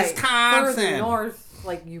 I mean, right. Wisconsin. Further north,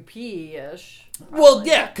 like UP-ish. Well,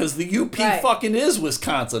 yeah, because the UP fucking is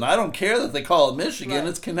Wisconsin. I don't care that they call it Michigan. Right.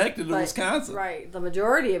 It's connected to Wisconsin. Right. The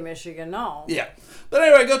majority of Michigan, no. Yeah. But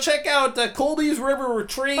anyway, go check out Colby's River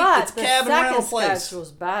Retreat. But it's a cabin rental place. The sketch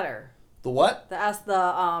was better. The what?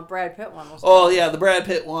 The Brad Pitt one was better. Oh, yeah, the Brad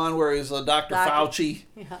Pitt one where he's Dr. Fauci.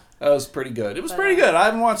 Yeah. That was pretty good. It was pretty good. I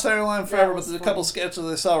haven't watched Saturday Night Live forever, but there's a couple sketches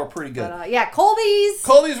I saw were pretty good. But, yeah,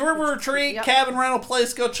 Colby's River Retreat, cabin rental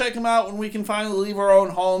place. Go check them out when we can finally leave our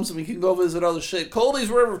own homes and we can go visit other shit.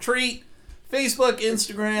 Colby's River Retreat, Facebook,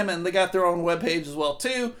 Instagram, and they got their own webpage as well,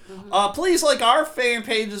 too. Mm-hmm. Please like our fan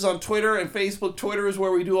pages on Twitter and Facebook. Twitter is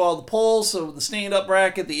where we do all the polls. So the stand-up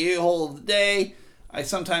bracket, the a-hole of the day. I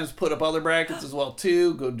sometimes put up other brackets as well,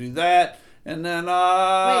 too. Go do that. And then,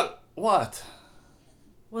 Wait. What?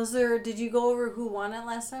 Did you go over who won it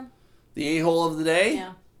last time? The a-hole of the day?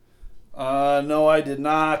 Yeah. No, I did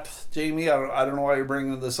not. Jamie, I don't know why you're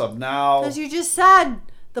bringing this up now. Because you just said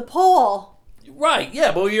the poll. Right,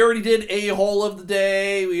 yeah, but we already did a-hole of the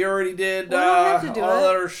day. We already did all that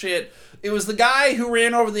other shit. It was the guy who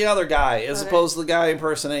ran over the other guy as opposed to the guy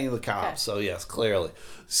impersonating the cops. Okay. So, yes, clearly.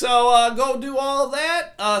 So, go do all of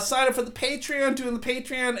that. Sign up for the Patreon. Doing the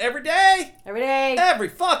Patreon every day. Every day. Every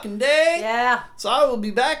fucking day. Yeah. So, I will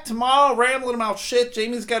be back tomorrow rambling about shit.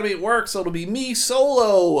 Jamie's got to be at work, so it'll be me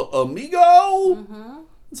solo, amigo. Mm-hmm.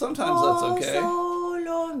 Sometimes that's okay.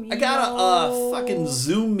 Solo, amigo. I got a fucking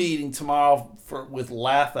Zoom meeting tomorrow with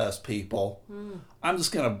Laugh-Ass people. I'm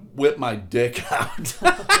just going to whip my dick out.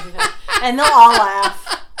 And they'll all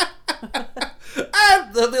laugh.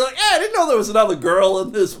 And they'll be like, I didn't know there was another girl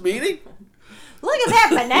in this meeting. Look at that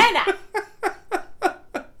banana.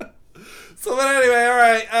 So, but anyway, all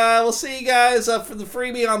right. We'll see you guys for the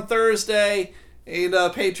freebie on Thursday and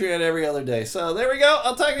Patreon every other day. So, there we go.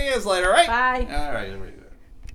 I'll talk to you guys later, all right? Bye. All right, everybody.